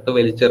ഒക്കെ എടുത്ത്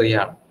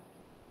വലിച്ചെറിയാണ്.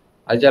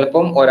 അത്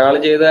ചിലപ്പം ഒരാൾ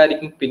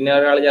ചെയ്തതായിരിക്കും, പിന്നെ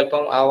ഒരാൾ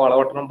ചിലപ്പം ആ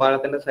വളവട്ടണം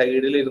പാലത്തിന്റെ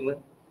സൈഡിൽ ഇരുന്ന്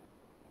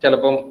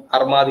ചിലപ്പം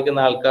അർമാദിക്കുന്ന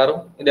ആൾക്കാരും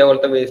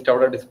ഇതേപോലത്തെ വേസ്റ്റ്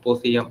അവിടെ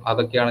ഡിസ്പോസ് ചെയ്യാം.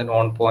 അതൊക്കെയാണ്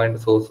നോൺ പോയിന്റ്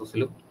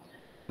സോഴ്സസിൽ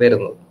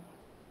വരുന്നത്.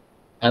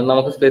 അത്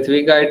നമുക്ക്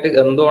സ്പെസിഫിക് ആയിട്ട്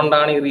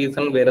എന്തുകൊണ്ടാണ് ഈ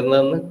റീസൺ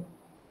വരുന്നതെന്ന്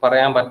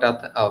പറയാൻ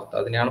പറ്റാത്ത അവസ്ഥ,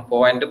 അതിനെയാണ്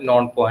പോയിന്റും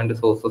നോൺ പോയിന്റ്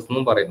സോഴ്സസ്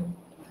എന്നും പറയുന്നത്.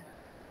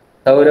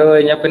 സൗരവ്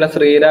കഴിഞ്ഞാൽ പിന്നെ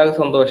ശ്രീരാഗ്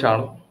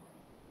സന്തോഷാണ്.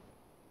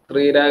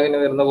 ശ്രീരാഗിന്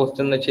വരുന്ന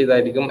ക്വസ്റ്റ്യൻ എന്ന് വെച്ചാൽ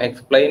ഇതായിരിക്കും,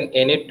 explain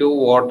any two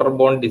water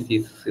bone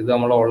diseases. ഇത്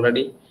നമ്മൾ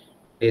ഓൾറെഡി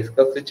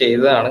ഡിസ്കസ്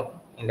ചെയ്തതാണ്,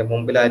 ഇതിന്റെ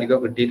മുമ്പിൽ ആയിരിക്കും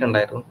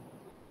കിട്ടിയിട്ടുണ്ടായിരുന്നു.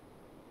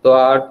 സോ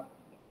ആ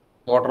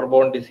വാട്ടർ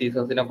ബോൺ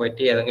ഡിസീസസിനെ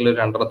പറ്റി ഏതെങ്കിലും ഒരു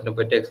രണ്ടെണ്ണത്തിനെ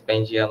പറ്റി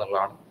എക്സ്പ്ലെയിൻ ചെയ്യുക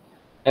എന്നുള്ളതാണ്.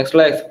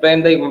 Next explain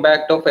the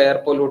impact of air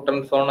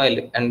pollutants on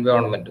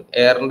environment.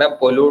 എയറിന്റെ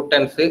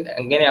pollutants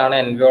എങ്ങനെയാണ്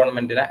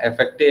എൻവയോൺമെന്റിനെ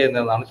എഫക്ട്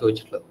ചെയ്യുന്നതെന്നാണ്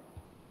ചോദിച്ചിട്ടുള്ളത്.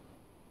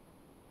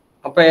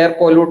 അപ്പൊ എയർ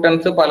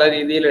പൊല്യൂട്ടൻസ് പല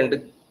രീതിയിലുണ്ട്.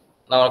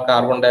 നമ്മൾ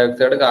carbon dye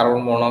oxide,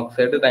 carbon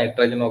monoxide,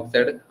 nitrogen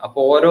oxide.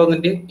 അപ്പൊ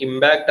ഓരോന്നിന്റെയും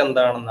ഇമ്പാക്ട്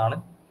എന്താണെന്നാണ്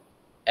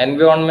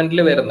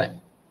എൻവയോൺമെന്റിൽ വരുന്ന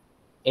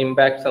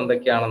ഇമ്പാക്ട്സ്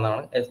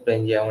എന്തൊക്കെയാണെന്നാണ്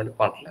എക്സ്പ്ലെയിൻ ചെയ്യാൻ വേണ്ടി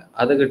പറഞ്ഞില്ല.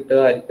 അത്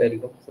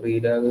കിട്ടുകയായിരിക്കും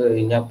ശ്രീരാഗ്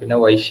കഴിഞ്ഞാൽ പിന്നെ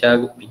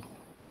Vaishakh P.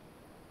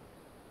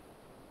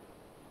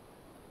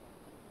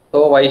 So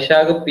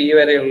Vaishakh P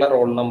വരെയുള്ള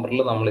റോൾ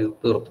നമ്പറിൽ നമ്മൾ ഇത്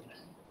തീർത്തു.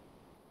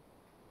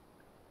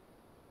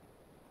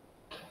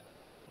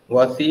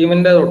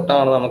 വസീമിന്റെ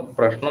തൊട്ടാണ് നമുക്ക്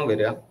പ്രശ്നം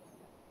വരിക.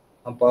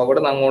 അപ്പൊ അവിടെ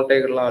നിന്ന്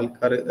അങ്ങോട്ടേക്കുള്ള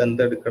ആൾക്കാർ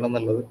എന്തെടുക്കണം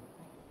എന്നുള്ളത്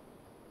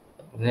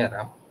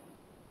പറഞ്ഞുതരാം.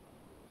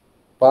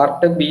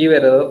 പാർട്ട് ബി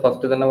വരുന്നത്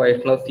ഫസ്റ്റ് തന്നെ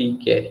വൈഷ്ണവ് സി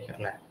കെ ആയിരിക്കും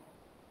അല്ലെ.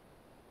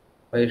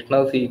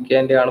 വൈഷ്ണവ് സി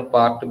കെന്റെ ആണ്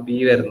പാർട്ട് ബി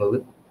വരുന്നത്.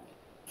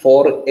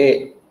 4A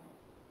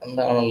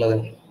എന്താണുള്ളത്?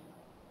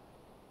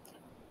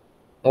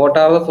 What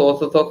are the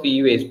sources of E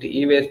waste?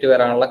 E waste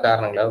വരാനുള്ള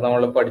കാരണങ്ങൾ അത്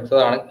നമ്മൾ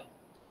പഠിച്ചതാണ്.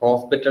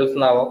 ഹോസ്പിറ്റൽസ്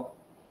നിന്നാവാം,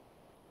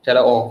 ചില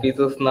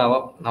ഓഫീസസ്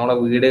നിന്നാവാം, നമ്മുടെ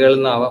വീടുകളിൽ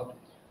നിന്നാവാം,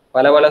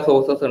 പല പല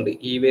സോഴ്സസ് ഉണ്ട്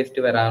ഇ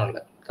വേസ്റ്റ് വരാനുള്ള.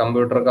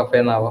 Computer cafe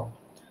നിന്നാവാം.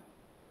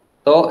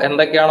 സോ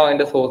എന്തൊക്കെയാണോ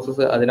അതിന്റെ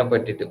സോഴ്സസ് അതിനെ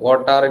പറ്റിയിട്ട്,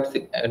 വാട്ട് ആർ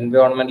ഇറ്റ്സ്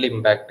എൻവയോൺമെന്റൽ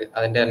ഇമ്പാക്ട്,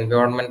 അതിന്റെ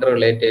എൻവയോൺമെന്റ്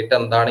റിലേറ്റ് ആയിട്ട്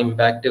എന്താണ്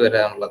ഇമ്പാക്ട്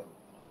വരാനുള്ളത്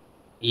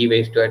ഈ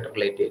വേസ്റ്റുമായിട്ട്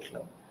റിലേറ്റ്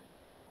ചെയ്തിട്ടുള്ളത്.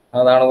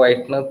 അതാണ്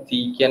Vaishnav C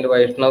K and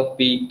Vaishnav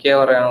P K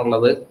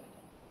പറയാനുള്ളത്.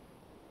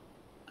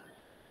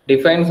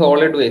 Define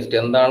solid waste.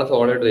 എന്താണ്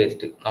സോളിഡ്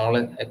വേസ്റ്റ്? നമ്മൾ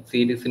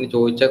സീരീസിന്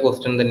ചോദിച്ച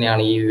ക്വസ്റ്റ്യൻ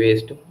തന്നെയാണ് ഈ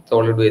വേസ്റ്റും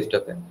സോളിഡ് വേസ്റ്റും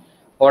ഒക്കെ.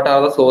 What are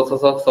the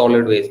sources of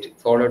solid waste?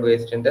 Solid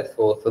വേസ്റ്റിന്റെ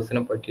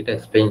സോഴ്സസിനെ പറ്റിയിട്ട്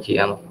എക്സ്പ്ലെയിൻ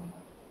ചെയ്യാന്നുള്ളത്.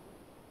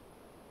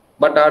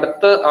 ബട്ട്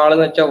അടുത്ത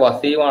ആളെന്ന് വെച്ചാൽ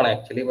വസീമാണ്.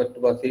 ആക്ച്വലി ബട്ട്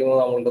വസീം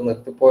നമ്മളുടെ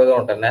നിർത്തിപ്പോയത്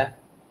കൊണ്ട് തന്നെ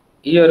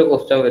ഈ ഒരു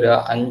ക്വസ്റ്റ്യൻ വരിക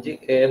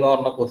 5A എന്ന്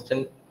പറഞ്ഞ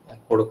ക്വസ്റ്റ്യൻ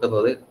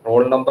കൊടുക്കുന്നത്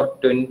റോൾ നമ്പർ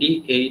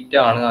 28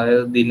 ആണ്,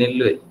 അതായത്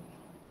ദിനിൽ വരും.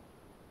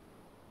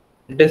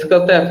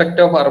 Discuss the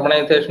effect of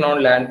urbanisation on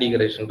land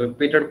ഡീഗ്രേഷൻ.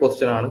 Repeated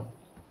question ആണ്.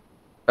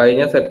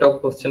 കഴിഞ്ഞ സെറ്റ് ഓഫ്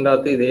ക്വസ്റ്റ്യൻ്റെ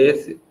അകത്ത് ഇതേ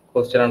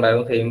ക്വസ്റ്റ്യൻ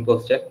ഉണ്ടായിരുന്നു, സെയിം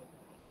ക്വസ്റ്റ്യൻ.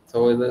 സോ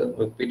ഇത്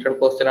റിപ്പീറ്റഡ്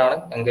ക്വസ്റ്റ്യൻ ആണ്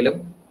എങ്കിലും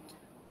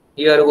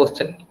ഈ ഒരു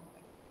ക്വസ്റ്റ്യൻ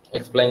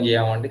എക്സ്പ്ലെയിൻ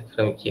ചെയ്യാൻ വേണ്ടി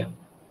ശ്രമിക്കുക.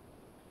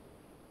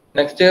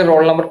 Next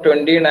roll number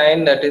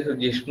 29, that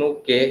is Jishnu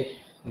K.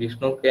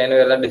 Jishnu കെന്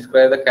വരുന്ന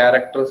describe the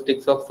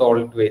characteristics of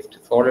solid waste.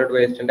 Solid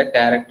വേസ്റ്റിന്റെ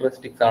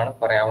characteristics ആണ്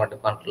പറയാൻ വേണ്ടി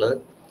പറഞ്ഞിട്ടുള്ളത്.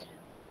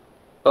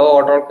 സോ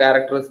ഓട്ടോ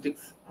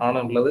ക്യാരക്ടറിസ്റ്റിക്സ് ആണ്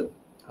ഉള്ളത്,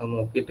 അത്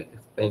നോക്കിയിട്ട്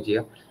എക്സ്പ്ലെയിൻ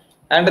ചെയ്യാം.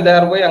 ആൻഡ്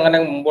ദർ ബൈ അങ്ങനെ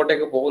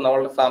മുമ്പോട്ടേക്ക് പോകും.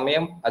 നമ്മളുടെ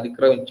സമയം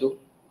അതിക്രമിച്ചു,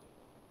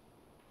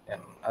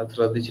 അത്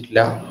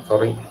ശ്രദ്ധിച്ചിട്ടില്ല,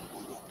 സോറി.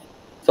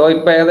 സോ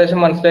ഇപ്പൊ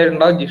ഏകദേശം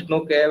മനസ്സിലായിട്ടുണ്ടാവും. ജിഷ്ണു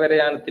കെ വരെ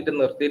ഞാൻ എത്തിയിട്ട്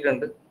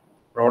നിർത്തിയിട്ടുണ്ട്.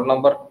 റോൾ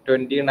നമ്പർ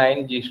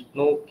 29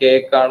 ജിഷ്ണു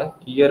കേക്കാണ്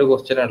ഈ ഒരു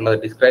ക്വസ്റ്റ്യൻ ഉള്ളത്,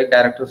 describe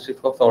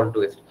characteristics of solid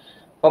waste.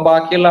 അപ്പൊ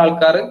ബാക്കിയുള്ള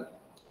ആൾക്കാർ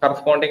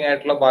കറസ്പോണ്ടിങ്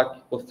ആയിട്ടുള്ള ബാക്കി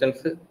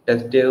ക്വസ്റ്റ്യൻസ്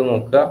ടെസ്റ്റ് ചെയ്ത്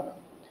നോക്കുക,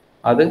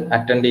 അത്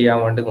അറ്റൻഡ് ചെയ്യാൻ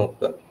വേണ്ടി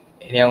നോക്കുക.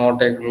 ഇനി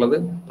അങ്ങോട്ടേക്കുള്ളത്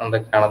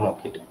എന്തൊക്കെയാണെന്ന്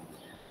നോക്കിയിട്ട്.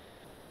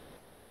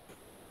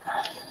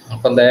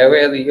 അപ്പൊ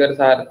ദയവേത് ഈ ഒരു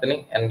സാരത്തിന്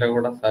എൻ്റെ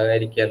കൂടെ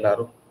സഹകരിക്കുക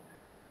എല്ലാവരും.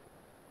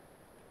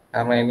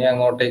 കാരണം ഇനി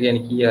അങ്ങോട്ടേക്ക്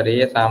എനിക്ക് ഈ ഒരേ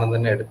സാധനം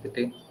തന്നെ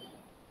എടുത്തിട്ട്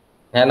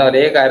ഞാൻ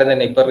ഒരേ കാര്യം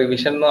തന്നെ ഇപ്പൊ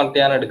റിവിഷൻ എന്ന് പറഞ്ഞിട്ട്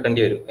ഞാൻ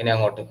എടുക്കേണ്ടി വരും ഇനി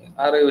അങ്ങോട്ടേക്ക്.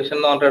 ആ റിവിഷൻ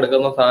എന്ന് പറഞ്ഞിട്ട്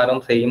എടുക്കുന്ന സാധനം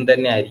സെയിം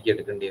തന്നെ ആയിരിക്കും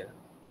എടുക്കേണ്ടി വരും.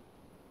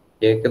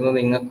 കേൾക്കുന്നത്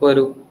നിങ്ങൾക്കും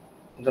ഒരു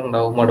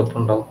ഇതുണ്ടാവും,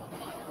 മടുപ്പുണ്ടാവും.